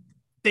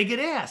 They get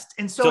asked.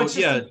 And so it's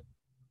just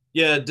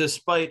Yeah,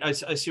 despite I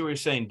see what you're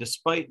saying.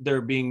 Despite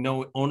there being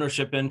no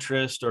ownership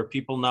interest or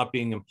people not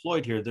being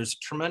employed here, there's a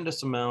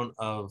tremendous amount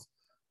of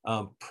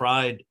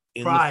pride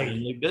in the Pride.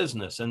 family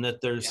business, and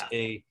that there's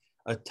Yeah.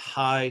 a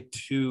tie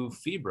to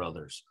Fee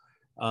Brothers,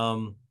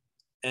 um,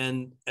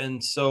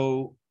 and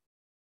so,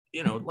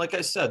 you know, like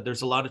I said,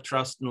 there's a lot of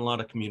trust and a lot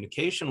of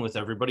communication with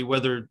everybody,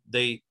 whether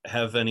they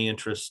have any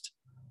interest,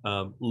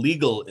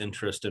 legal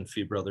interest in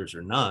Fee Brothers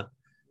or not.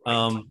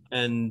 Right.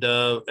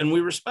 And we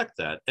respect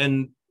that,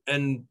 and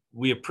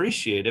we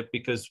appreciate it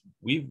because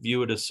we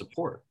view it as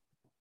support.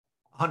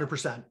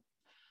 100%.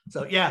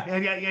 So yeah,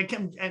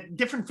 and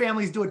different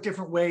families do it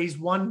different ways.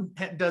 One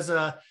does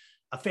a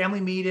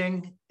family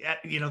meeting.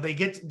 They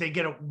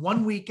get a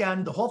one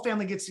weekend. The whole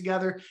family gets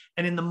together,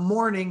 and in the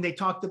morning they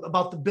talk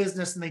about the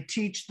business and they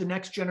teach the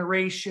next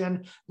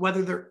generation.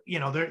 Whether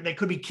they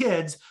could be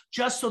kids,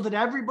 just so that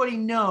everybody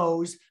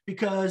knows,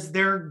 because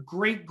their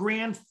great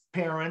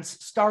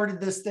grandparents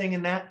started this thing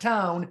in that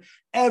town.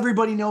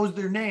 Everybody knows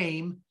their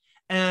name,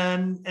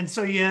 and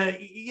so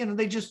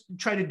they just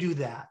try to do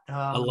that.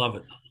 I love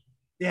it.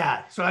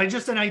 Yeah. So I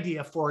just an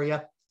idea for you.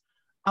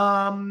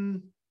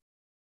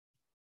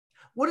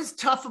 What is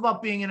tough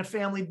about being in a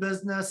family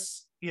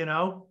business,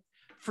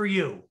 for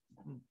you?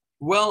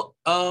 Well,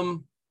 like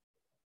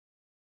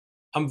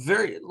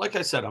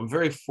I said, I'm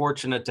very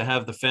fortunate to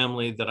have the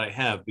family that I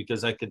have,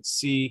 because I could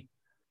see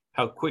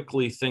how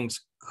quickly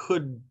things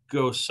could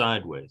go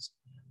sideways.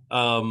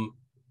 I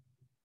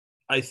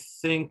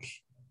think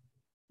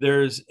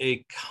there's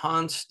a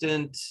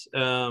constant,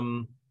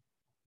 I'm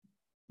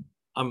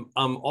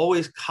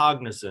always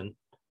cognizant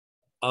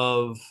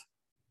of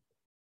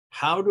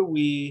how do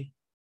we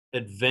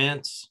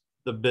advance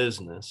the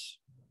business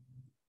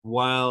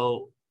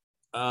while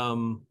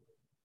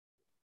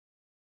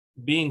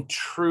being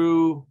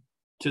true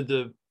to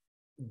the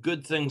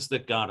good things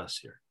that got us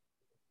here.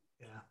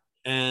 Yeah.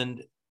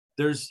 And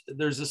there's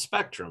a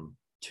spectrum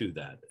to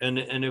that.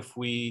 And if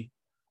we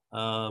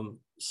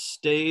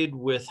stayed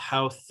with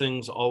how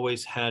things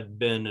always had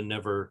been and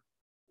never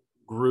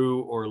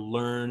grew or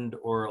learned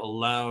or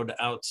allowed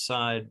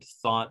outside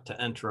thought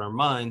to enter our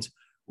minds,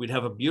 we'd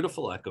have a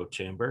beautiful echo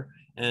chamber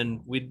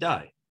and we'd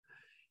die.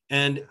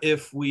 And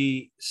if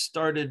we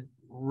started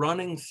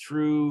running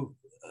through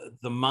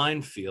the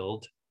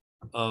minefield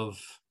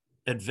of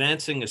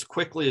advancing as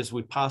quickly as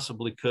we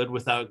possibly could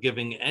without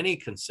giving any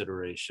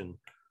consideration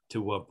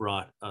to what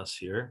brought us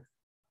here,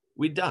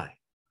 we'd die.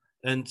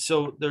 And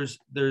so there's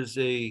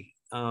a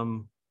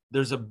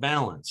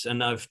balance,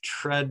 and I've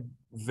tread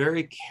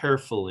very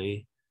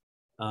carefully,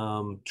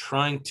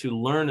 trying to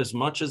learn as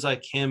much as I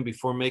can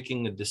before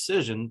making a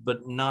decision,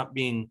 but not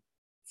being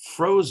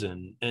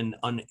frozen and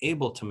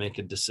unable to make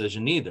a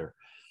decision either.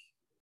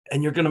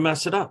 And you're going to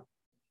mess it up.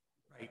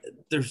 Right.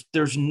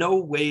 There's no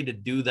way to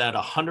do that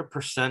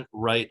 100%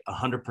 right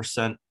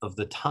 100% of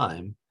the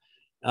time.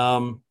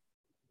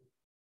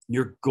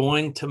 You're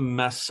going to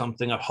mess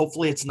something up.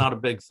 Hopefully it's not a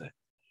big thing.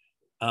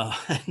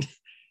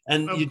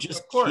 And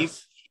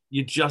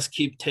you just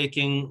keep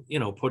taking,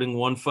 putting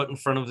one foot in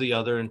front of the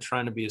other and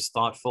trying to be as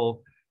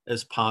thoughtful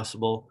as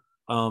possible,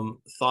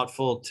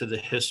 thoughtful to the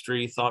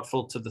history,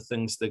 thoughtful to the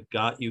things that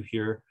got you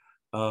here,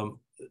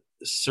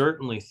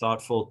 certainly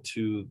thoughtful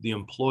to the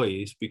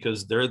employees,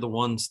 because they're the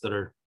ones that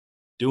are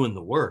doing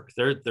the work.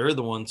 They're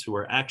the ones who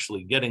are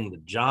actually getting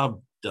the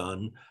job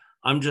done.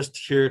 I'm just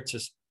here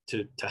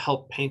to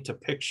help paint a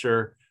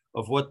picture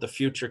of what the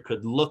future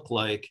could look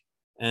like,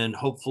 and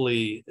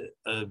hopefully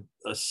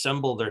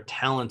assemble their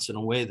talents in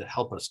a way that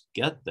help us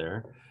get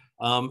there,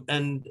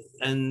 and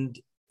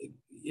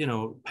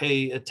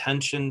pay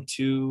attention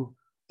to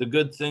the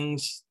good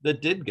things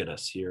that did get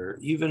us here,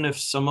 even if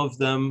some of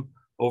them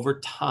over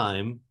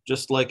time,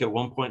 just like at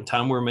one point in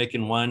time, we're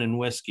making wine and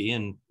whiskey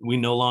and we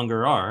no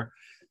longer are,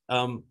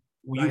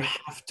 you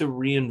have to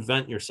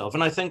reinvent yourself.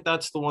 And I think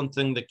that's the one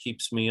thing that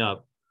keeps me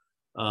up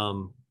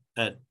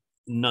at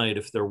night,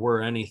 if there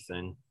were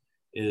anything,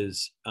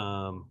 is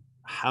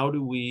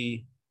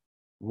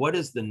what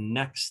is the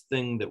next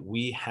thing that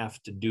we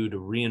have to do to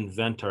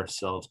reinvent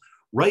ourselves?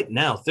 Right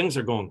now, things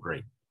are going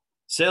great.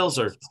 Sales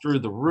are through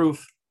the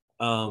roof,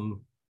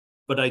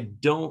 but I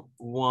don't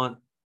want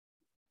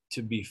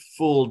to be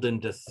fooled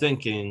into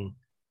thinking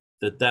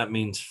that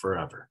means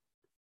forever.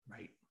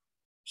 Right.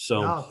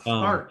 So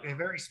smart,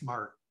 very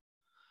smart.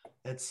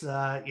 It's,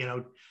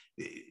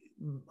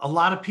 a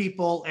lot of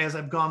people, as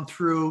I've gone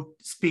through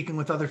speaking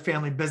with other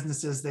family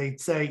businesses, they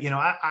say,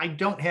 I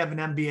don't have an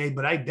MBA,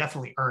 but I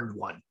definitely earned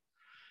one.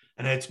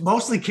 And it's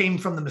mostly came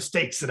from the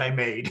mistakes that I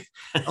made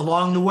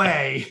along the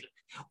way,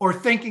 or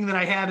thinking that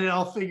I had it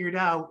all figured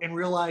out and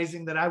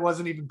realizing that I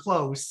wasn't even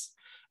close.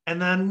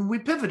 And then we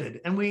pivoted,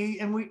 and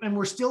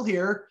we're still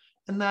here.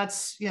 And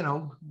that's,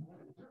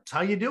 it's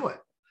how you do it.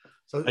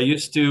 So I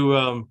used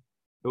to,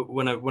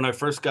 when I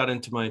first got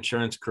into my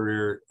insurance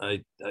career,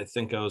 I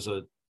think I was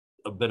a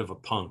bit of a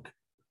punk.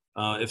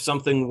 If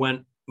something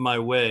went my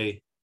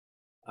way,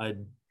 I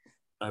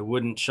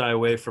wouldn't shy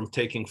away from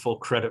taking full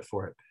credit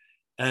for it.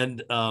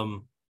 And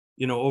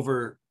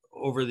over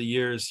the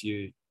years,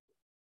 you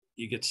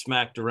you get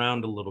smacked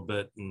around a little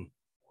bit and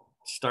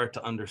start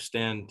to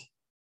understand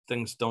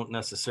things don't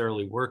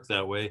necessarily work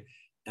that way.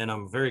 And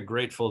I'm very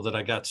grateful that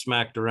I got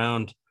smacked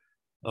around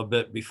a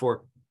bit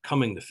before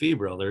coming to Fee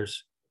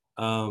Brothers,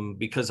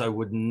 because I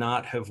would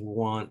not have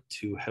want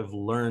to have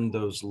learned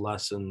those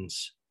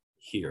lessons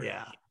here.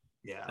 Yeah.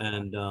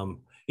 And,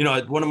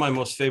 one of my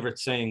most favorite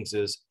sayings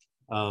is,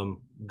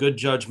 good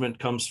judgment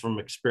comes from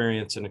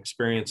experience, and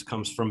experience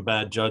comes from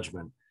bad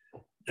judgment.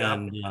 Yep.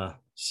 And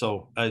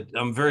so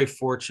I'm very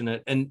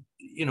fortunate. And,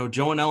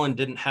 Joe and Ellen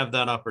didn't have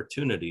that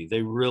opportunity.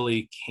 They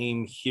really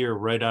came here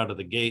right out of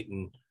the gate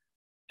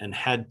and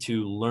had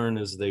to learn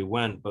as they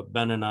went. But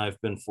Ben and I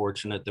have been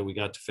fortunate that we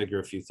got to figure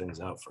a few things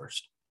out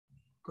first.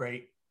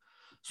 Great.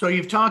 So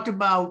you've talked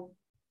about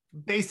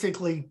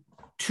basically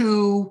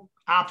two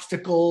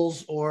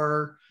obstacles,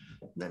 or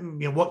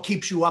what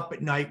keeps you up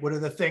at night. What are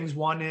the things?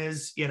 One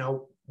is,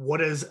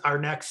 what's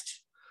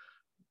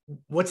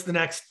the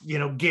next,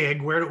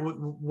 gig?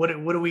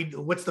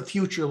 What's the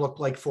future look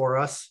like for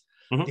us?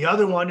 Mm-hmm. The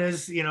other one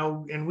is,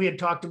 and we had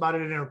talked about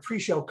it in a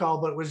pre-show call,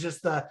 but it was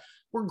just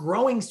we're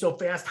growing so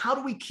fast. How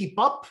do we keep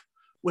up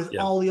with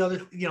all the other,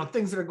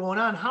 things that are going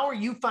on? How are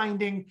you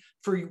finding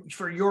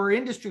for your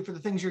industry, for the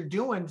things you're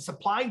doing,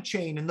 supply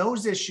chain and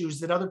those issues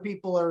that other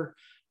people are,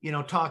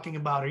 talking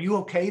about? Are you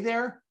okay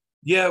there?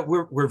 Yeah,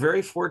 we're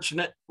very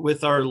fortunate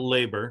with our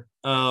labor.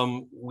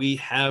 We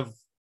have,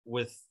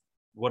 with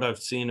what I've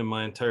seen in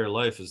my entire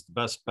life, is the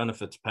best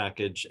benefits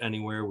package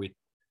anywhere.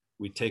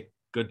 We take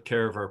good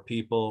care of our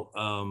people.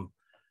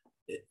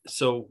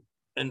 So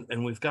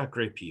we've got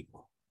great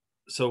people.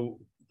 So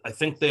I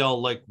think they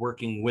all like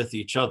working with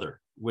each other,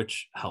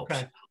 which helps.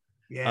 Okay.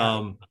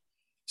 Yeah.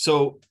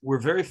 So we're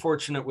very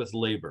fortunate with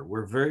labor.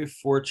 We're very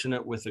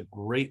fortunate with a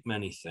great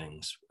many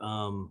things.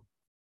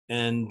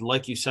 And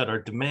like you said, our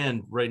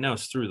demand right now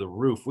is through the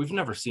roof. We've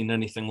never seen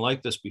anything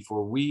like this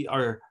before. We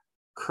are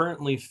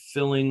currently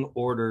filling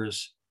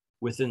orders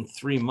within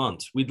 3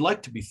 months. We'd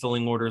like to be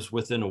filling orders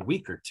within a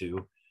week or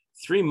two.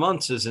 3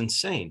 months is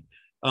insane.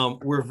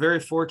 We're very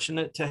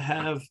fortunate to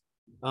have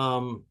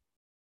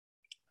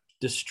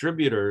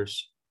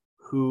distributors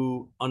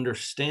who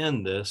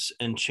understand this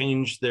and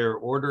change their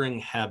ordering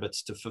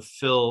habits to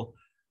fulfill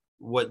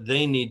what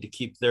they need to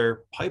keep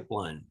their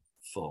pipeline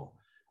full.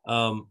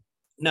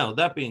 Now,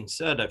 that being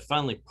said, I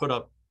finally put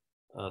up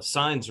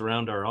signs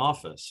around our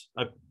office.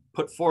 I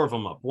put 4 of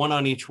them up, one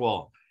on each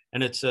wall.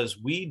 And it says,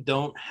 we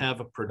don't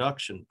have a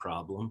production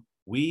problem.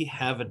 We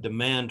have a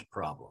demand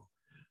problem.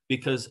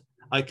 Because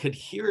I could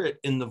hear it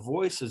in the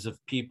voices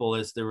of people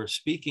as they were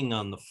speaking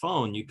on the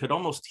phone. You could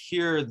almost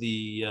hear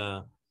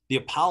the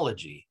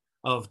apology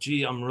of,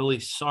 gee, I'm really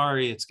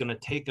sorry. It's going to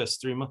take us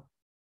 3 months.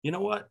 You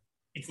know what?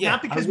 It's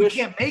not because we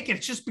can't make it.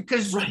 It's just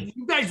because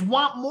you guys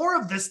want more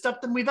of this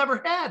stuff than we've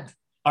ever had.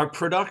 Our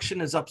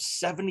production is up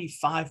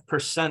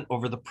 75%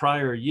 over the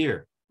prior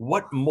year.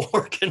 What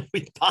more can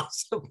we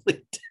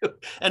possibly do?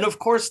 And of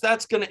course,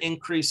 that's going to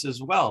increase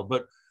as well.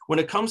 But when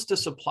it comes to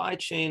supply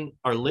chain,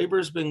 our labor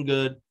has been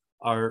good.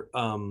 Our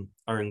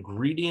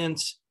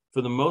ingredients,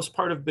 for the most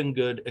part, have been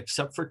good,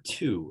 except for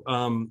 2.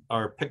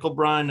 Our pickle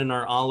brine and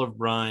our olive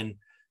brine,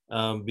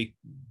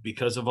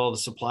 because of all the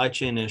supply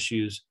chain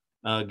issues,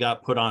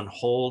 got put on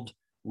hold.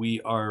 We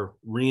are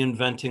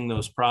reinventing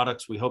those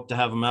products. We hope to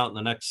have them out in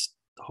the next,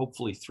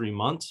 hopefully, 3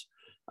 months.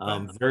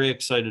 Very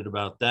excited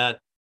about that.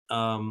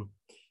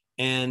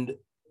 And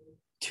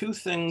 2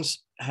 things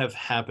have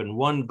happened.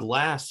 One,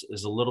 glass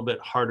is a little bit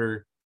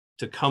harder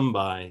to come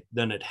by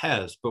than it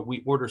has, but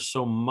we order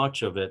so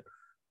much of it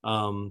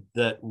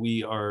that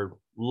we are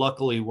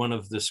luckily one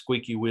of the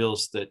squeaky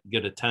wheels that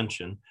get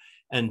attention.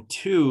 And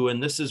 2,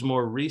 and this is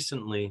more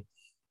recently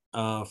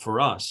for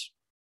us,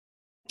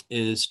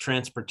 is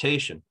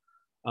transportation.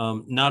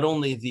 Not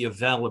only the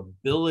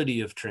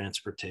availability of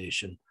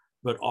transportation,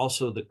 but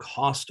also the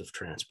cost of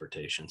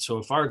transportation. So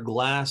if our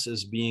glass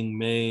is being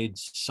made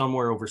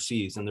somewhere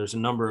overseas, and there's a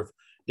number of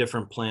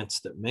different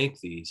plants that make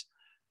these,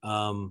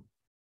 how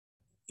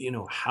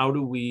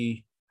do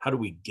we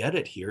get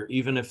it here,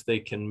 even if they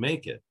can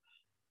make it?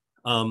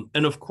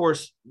 And of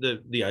course,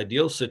 the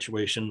ideal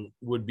situation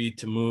would be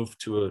to move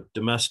to a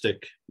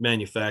domestic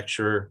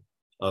manufacturer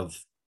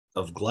of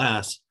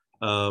glass.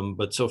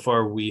 But so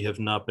far, we have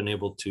not been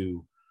able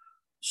to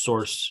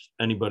source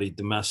anybody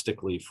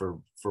domestically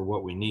for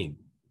what we need.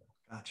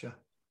 Gotcha.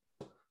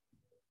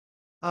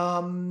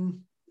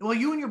 Well,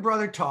 you and your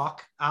brother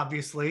talk,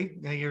 obviously.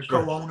 You're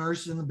Sure.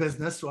 co-owners in the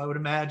business, so I would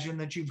imagine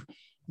that you've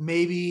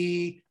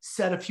maybe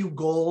set a few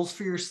goals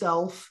for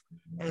yourself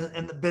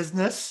and the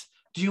business.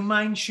 Do you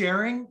mind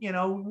sharing?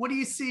 What do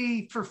you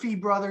see for Fee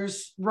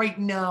Brothers right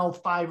now,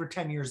 5 or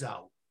 10 years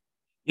out?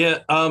 Yeah,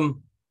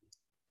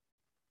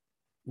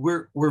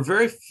 we're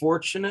very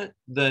fortunate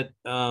that,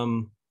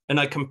 and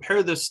I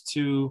compare this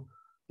to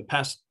the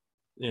past,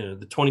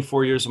 the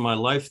 24 years of my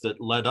life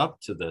that led up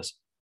to this.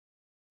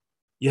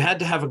 You had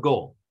to have a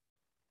goal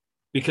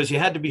because you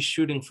had to be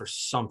shooting for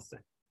something.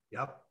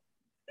 Yep.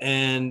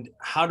 And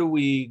how do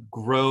we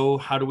grow?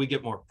 How do we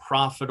get more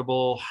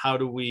profitable? How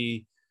do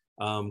we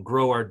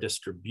grow our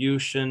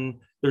distribution.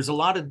 There's a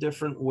lot of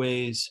different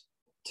ways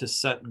to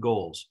set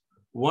goals.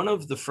 One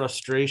of the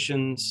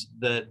frustrations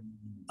that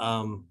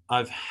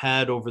I've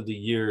had over the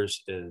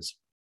years is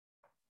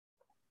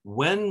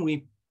when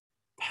we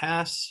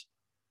pass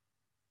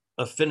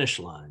a finish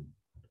line,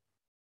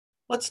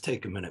 let's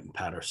take a minute and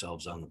pat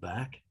ourselves on the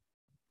back.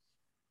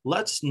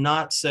 Let's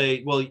not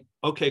say, well,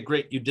 okay,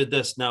 great, you did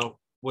this. Now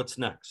what's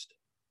next?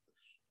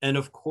 And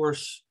of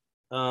course,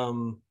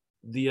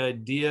 the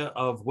idea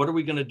of what are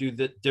we going to do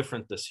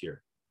different this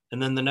year?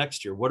 And then the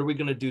next year, what are we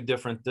going to do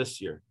different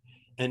this year?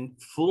 And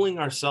fooling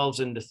ourselves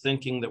into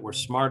thinking that we're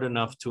smart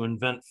enough to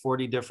invent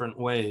 40 different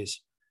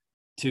ways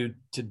to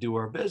do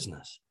our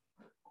business.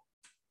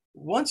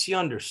 Once you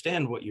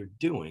understand what you're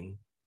doing,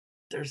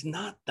 there's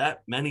not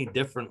that many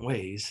different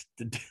ways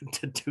to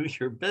do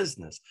your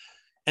business.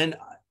 And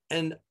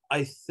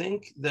I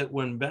think that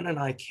when Ben and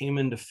I came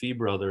into Fee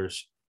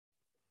Brothers,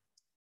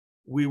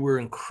 we were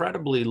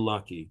incredibly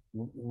lucky.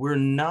 We're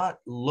not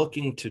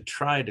looking to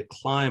try to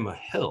climb a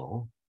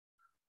hill.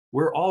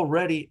 We're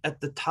already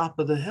at the top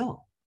of the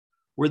hill.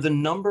 We're the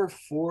number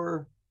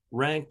 4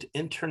 ranked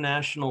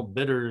international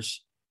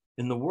bidders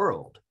in the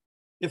world.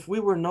 If we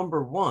were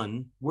number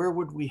 1, where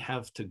would we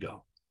have to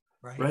go?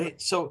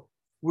 Right? So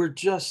we're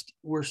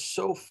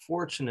so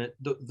fortunate.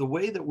 The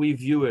way that we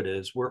view it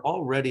is we're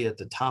already at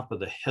the top of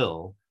the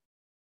hill,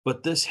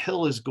 but this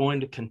hill is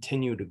going to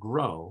continue to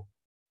grow.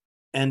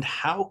 And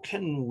how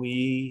can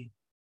we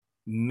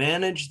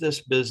manage this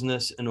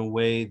business in a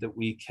way that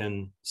we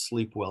can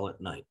sleep well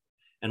at night?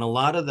 And a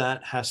lot of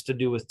that has to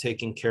do with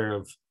taking care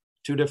of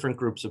 2 different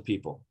groups of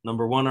people.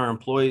 Number 1, our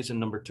employees, and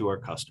number 2, our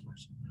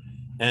customers.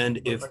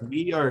 And if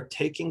we are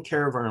taking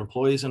care of our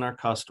employees and our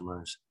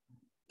customers,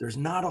 there's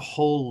not a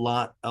whole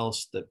lot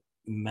else that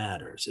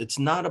matters. It's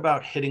not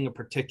about hitting a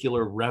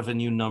particular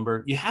revenue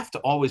number. You have to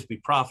always be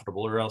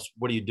profitable, or else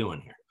what are you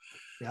doing here?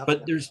 Yep.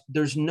 But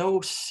there's no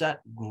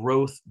set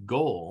growth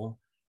goal,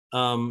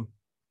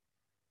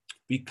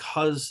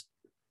 because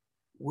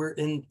we're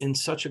in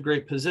such a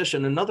great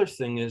position. Another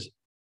thing is,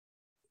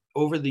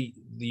 over the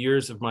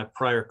years of my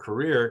prior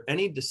career,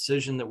 any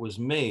decision that was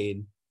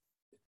made,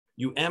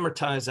 you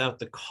amortize out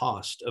the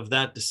cost of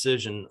that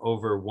decision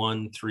over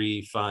 1,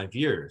 3, 5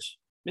 years,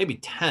 maybe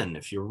 10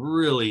 if you're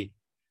really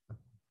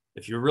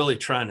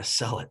trying to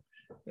sell it.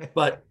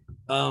 But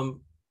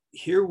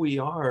here we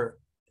are,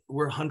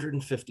 we're a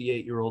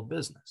 158-year-old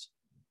business.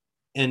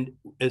 And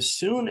as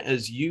soon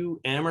as you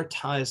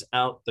amortize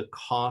out the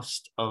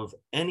cost of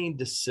any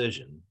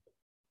decision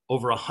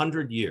over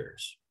 100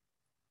 years,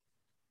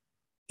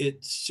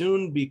 it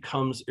soon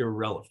becomes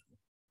irrelevant.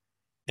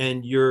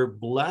 And you're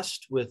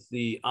blessed with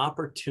the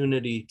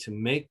opportunity to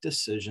make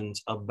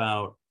decisions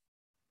about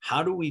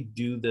how do we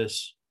do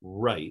this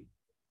right,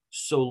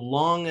 so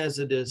long as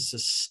it is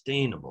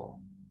sustainable,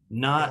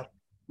 not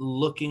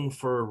looking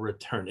for a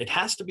return. It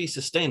has to be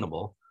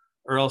sustainable,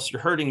 or else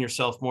you're hurting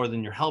yourself more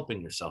than you're helping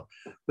yourself.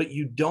 But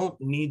you don't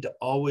need to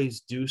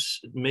always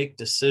make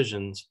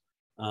decisions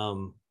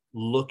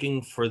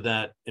looking for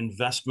that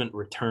investment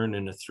return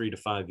in a 3 to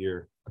 5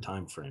 year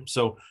time frame.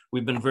 So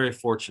we've been very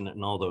fortunate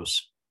in all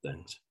those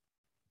things.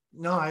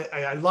 No,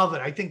 I love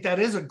it. I think that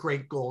is a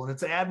great goal, and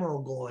it's an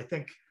admirable goal. I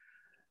think,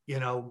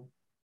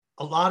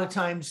 a lot of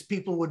times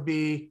people would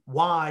be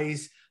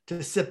wise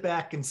to sit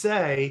back and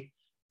say,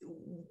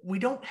 we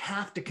don't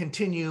have to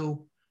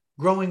continue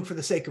growing for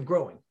the sake of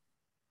growing.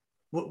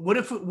 What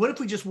if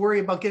we just worry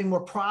about getting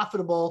more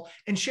profitable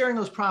and sharing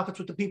those profits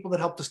with the people that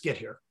helped us get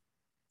here?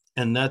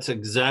 And that's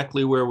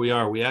exactly where we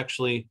are. We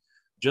actually,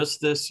 just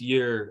this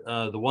year,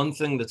 the one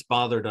thing that's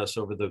bothered us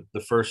over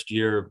the first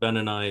year of Ben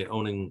and I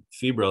owning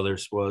Fee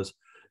Brothers was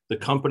the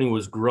company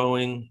was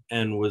growing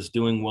and was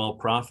doing well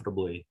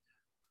profitably.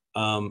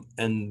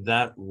 And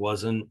that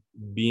wasn't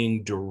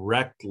being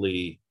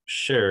directly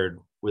shared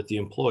with the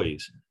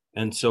employees.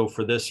 And so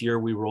for this year,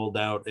 we rolled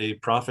out a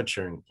profit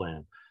sharing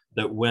plan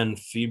that when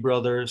Fee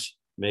Brothers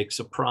makes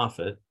a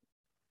profit,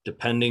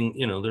 depending,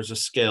 there's a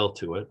scale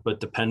to it,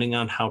 but depending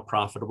on how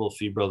profitable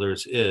Fee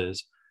Brothers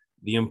is,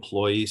 the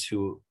employees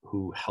who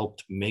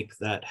helped make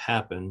that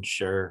happen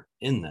share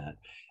in that.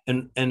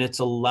 And it's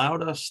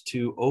allowed us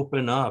to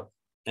open up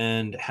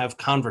and have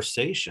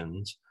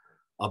conversations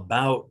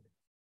about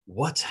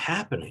what's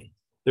happening.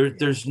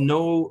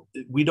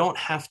 We don't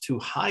have to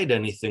hide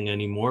anything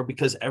anymore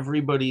because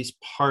everybody's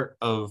part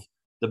of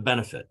the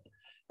benefit.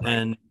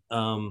 And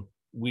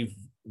we've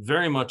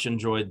very much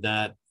enjoyed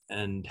that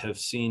and have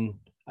seen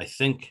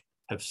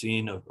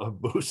a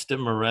boost in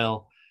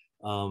morale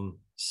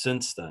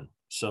since then.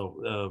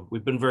 So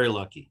we've been very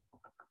lucky.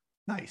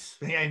 Nice.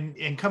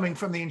 And coming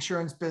from the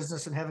insurance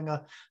business and having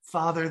a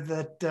father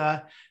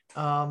that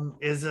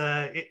is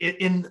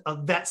in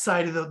that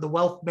side of the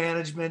wealth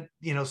management,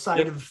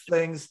 side of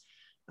things,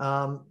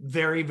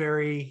 very,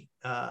 very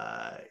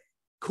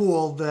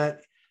cool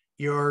that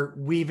you're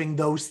weaving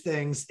those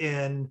things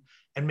in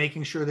and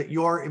making sure that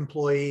your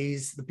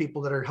employees, the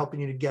people that are helping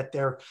you to get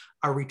there,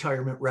 are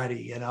retirement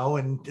ready, and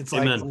it's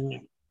Amen.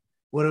 Like,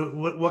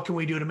 what can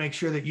we do to make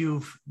sure that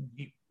you've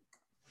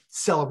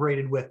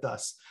celebrated with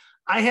us?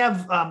 I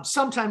have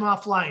sometime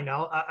offline.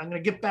 I'm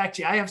going to get back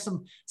to you. I have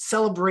some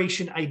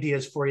celebration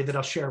ideas for you that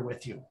I'll share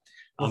with you.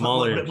 I'm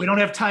all ears. We don't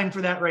have time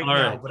for that right all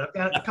now, right. but I've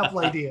got a couple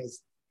ideas.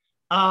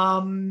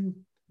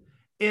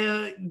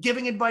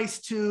 Giving advice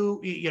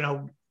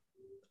to,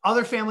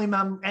 other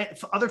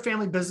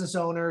family business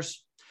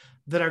owners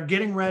that are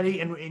getting ready.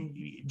 And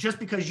just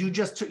because you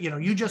just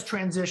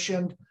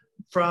transitioned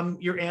from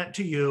your aunt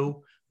to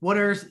you, what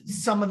are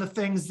some of the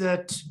things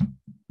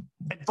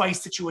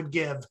advice that you would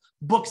give,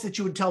 books that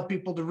you would tell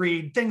people to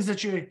read, things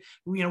that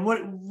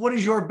what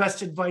is your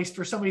best advice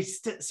for somebody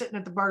sitting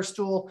at the bar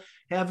stool,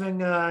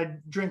 having a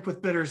drink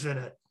with bitters in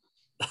it?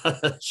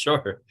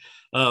 Sure.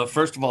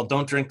 First of all,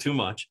 don't drink too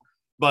much,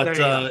 but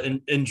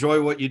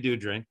enjoy what you do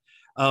drink.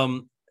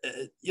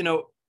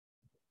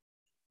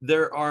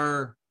 There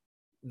are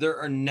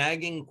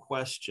nagging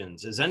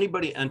questions as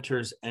anybody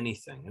enters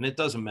anything, and it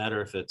doesn't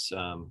matter if it's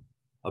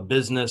a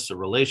business, a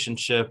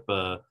relationship,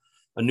 a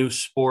new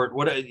sport,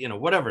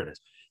 whatever it is.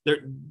 There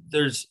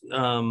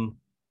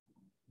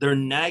are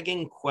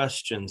nagging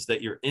questions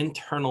that your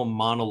internal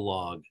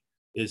monologue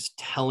is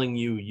telling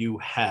you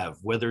have,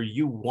 whether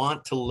you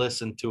want to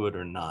listen to it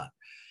or not.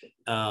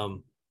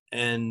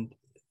 And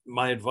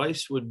my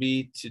advice would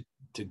be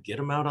to get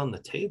them out on the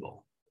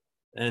table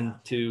and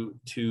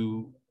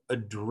to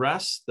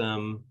address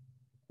them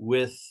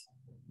with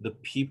the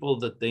people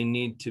that they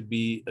need to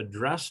be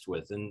addressed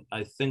with. And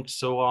I think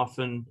so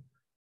often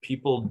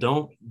people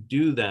don't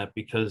do that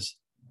because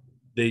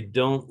they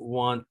don't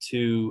want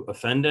to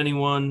offend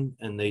anyone,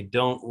 and they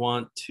don't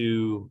want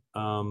to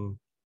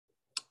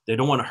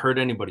hurt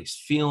anybody's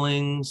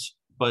feelings.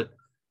 But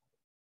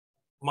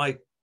my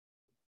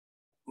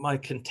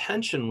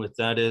contention with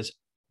that is,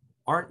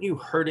 aren't you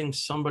hurting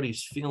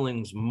somebody's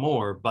feelings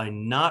more by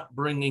not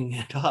bringing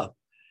it up?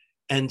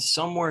 And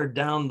somewhere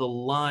down the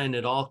line,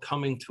 it all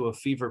coming to a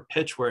fever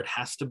pitch where it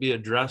has to be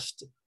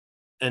addressed.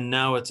 And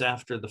now it's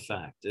after the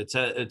fact.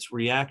 It's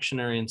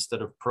reactionary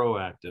instead of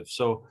proactive.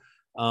 So,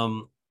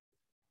 I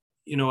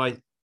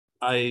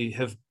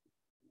have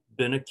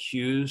been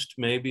accused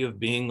maybe of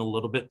being a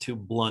little bit too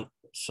blunt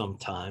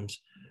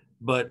sometimes,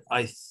 but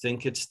I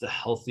think it's the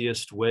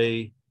healthiest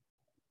way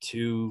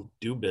to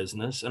do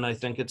business. And I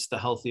think it's the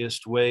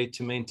healthiest way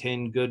to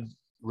maintain good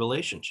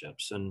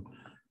relationships. And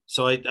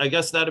so I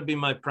guess that'd be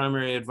my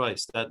primary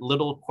advice. That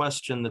little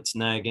question that's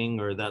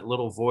nagging, or that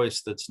little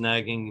voice that's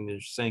nagging and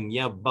is saying,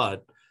 yeah,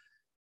 but,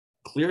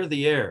 clear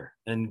the air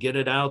and get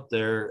it out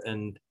there.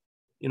 And,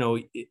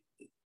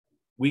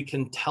 we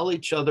can tell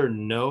each other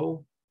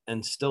no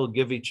and still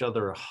give each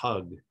other a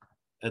hug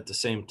at the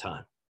same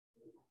time.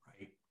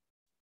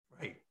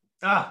 Right.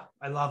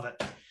 I love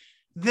it.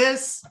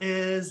 This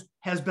has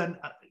been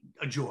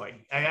a joy.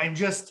 I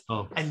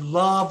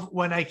love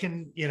when I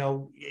can,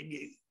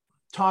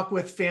 talk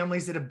with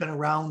families that have been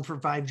around for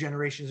 5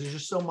 generations. There's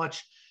just so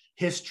much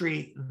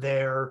history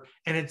there,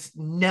 and it's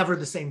never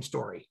the same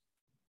story.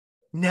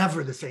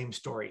 Never the same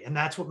story. And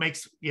that's what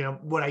makes,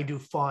 what I do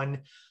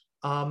fun.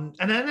 And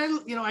then,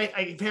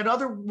 I've had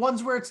other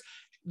ones where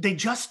they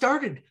just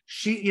started.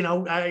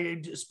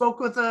 I spoke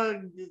with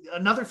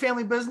another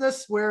family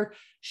business where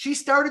she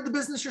started the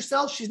business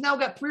herself. She's now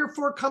got 3 or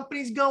 4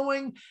 companies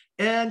going,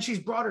 and she's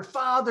brought her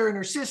father and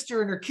her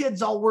sister and her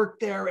kids all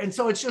work there. And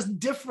so it's just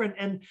different.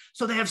 And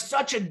so they have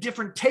such a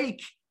different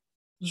take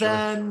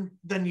than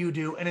you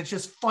do. And it's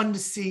just fun to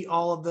see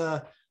all of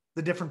the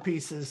different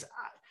pieces.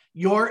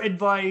 Your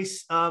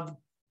advice of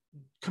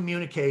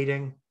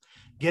communicating,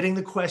 getting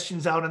the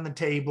questions out on the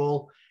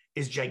table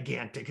is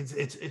gigantic.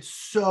 It's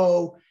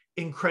so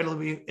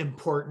incredibly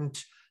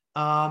important.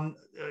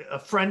 A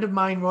friend of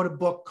mine wrote a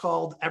book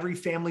called Every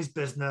Family's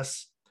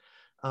Business.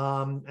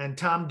 And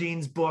Tom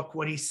Dean's book,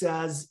 what he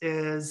says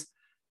is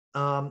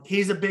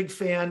he's a big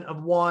fan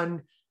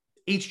of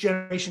each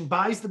generation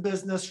buys the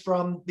business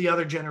from the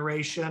other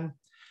generation,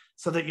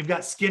 so that you've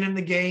got skin in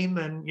the game,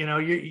 and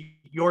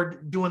you're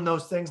doing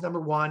those things,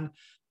 number one.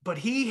 But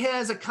he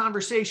has a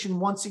conversation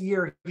once a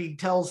year. He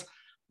tells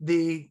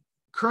the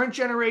current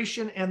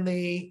generation and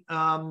the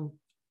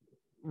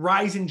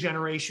rising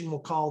generation, we'll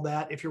call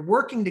that, if you're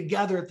working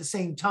together at the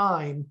same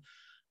time,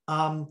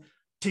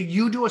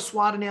 you do a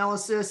SWOT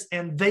analysis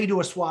and they do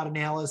a SWOT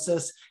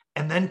analysis,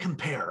 and then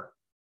compare.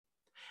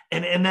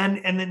 And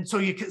then so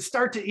you can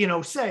start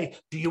to, say,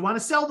 do you want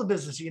to sell the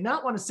business? Do you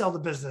not want to sell the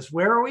business?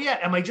 Where are we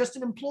at? Am I just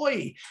an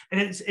employee?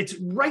 And it's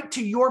right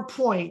to your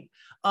point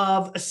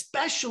of,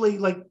 especially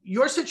like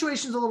your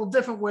situation is a little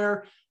different,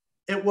 where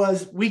it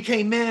was, we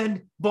came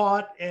in,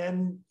 bought,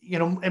 and,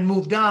 and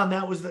moved on.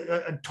 That was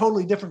a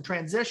totally different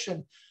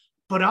transition.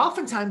 But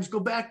oftentimes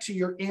go back to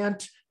your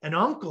aunt and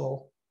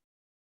uncle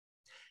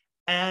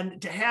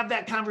and to have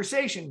that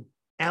conversation.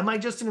 Am I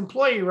just an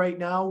employee right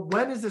now?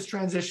 When is this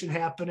transition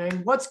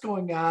happening? What's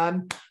going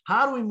on?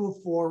 How do we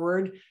move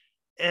forward?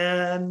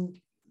 And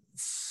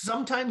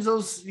sometimes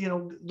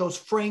those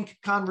frank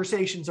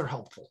conversations are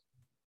helpful.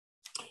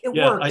 It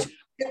worked.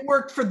 It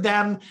worked for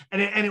them,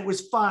 and it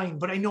was fine.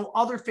 But I know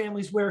other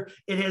families where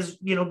it has,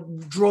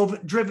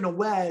 driven a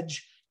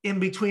wedge in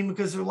between,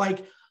 because they're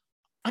like,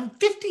 I'm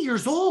 50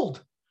 years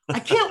old. I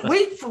can't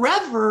wait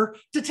forever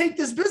to take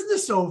this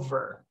business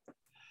over.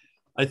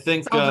 I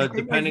think Sounds like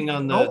depending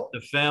on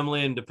the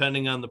family and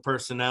depending on the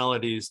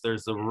personalities,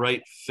 there's the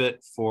right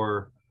fit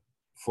for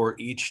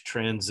each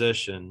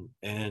transition,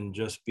 and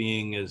just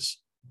being as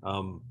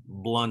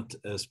blunt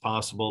as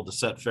possible to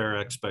set fair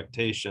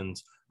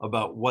expectations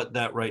about what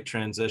that right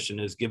transition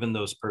is, given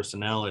those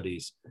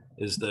personalities,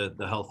 is the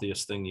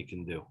healthiest thing you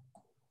can do.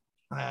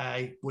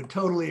 I would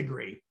totally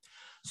agree.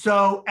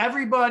 So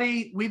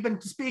everybody, we've been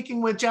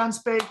speaking with John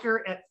Spacher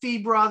at Fee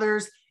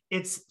Brothers.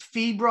 It's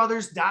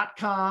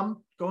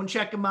feebrothers.com. Go and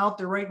check them out.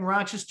 They're right in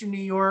Rochester, New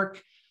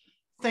York.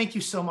 Thank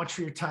you so much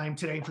for your time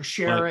today, for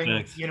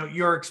sharing,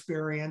 your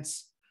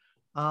experience.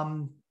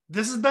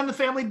 This has been the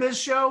Family Biz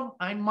Show.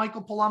 I'm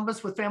Michael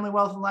Columbus with Family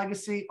Wealth and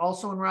Legacy,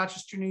 also in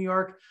Rochester, New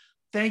York.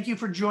 Thank you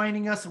for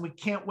joining us, and we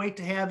can't wait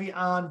to have you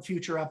on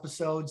future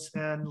episodes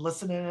and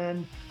listening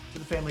in to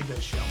the Family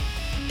Biz Show.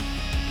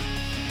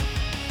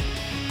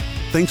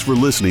 Thanks for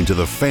listening to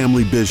the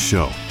Family Biz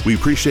Show. We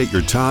appreciate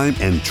your time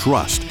and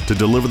trust to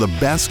deliver the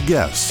best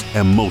guests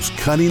and most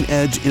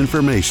cutting-edge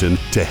information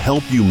to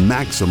help you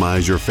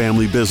maximize your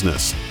family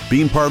business.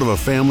 Being part of a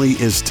family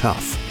is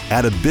tough.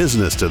 Add a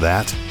business to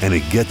that, and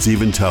it gets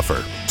even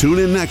tougher. Tune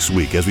in next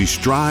week as we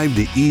strive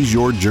to ease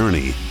your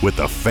journey with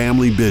the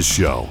Family Biz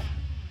Show.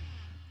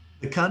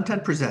 The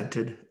content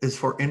presented is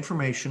for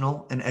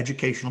informational and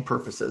educational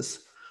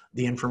purposes.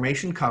 The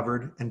information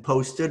covered and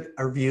posted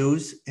are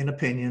views and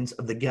opinions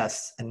of the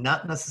guests and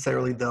not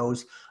necessarily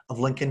those of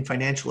Lincoln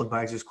Financial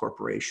Advisors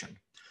Corporation.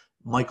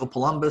 Michael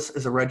Columbus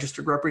is a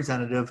registered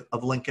representative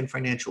of Lincoln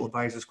Financial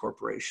Advisors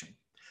Corporation.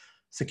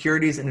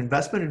 Securities and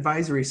investment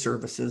advisory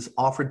services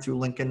offered through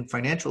Lincoln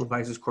Financial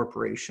Advisors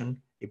Corporation,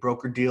 a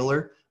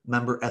broker-dealer,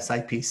 member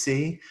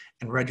SIPC,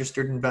 and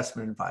registered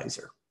investment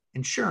advisor.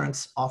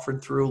 Insurance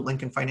offered through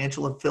Lincoln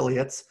Financial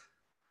affiliates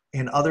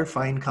and other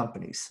fine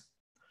companies.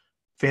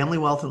 Family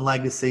Wealth and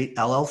Legacy,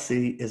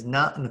 LLC, is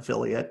not an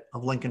affiliate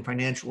of Lincoln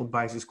Financial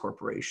Advisors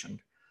Corporation.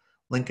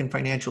 Lincoln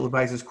Financial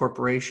Advisors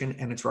Corporation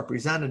and its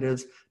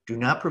representatives do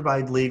not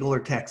provide legal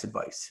or tax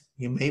advice.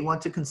 You may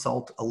want to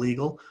consult a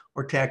legal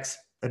or tax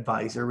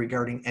advisor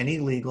regarding any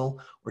legal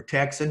or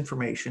tax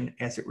information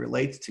as it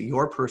relates to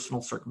your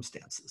personal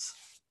circumstances.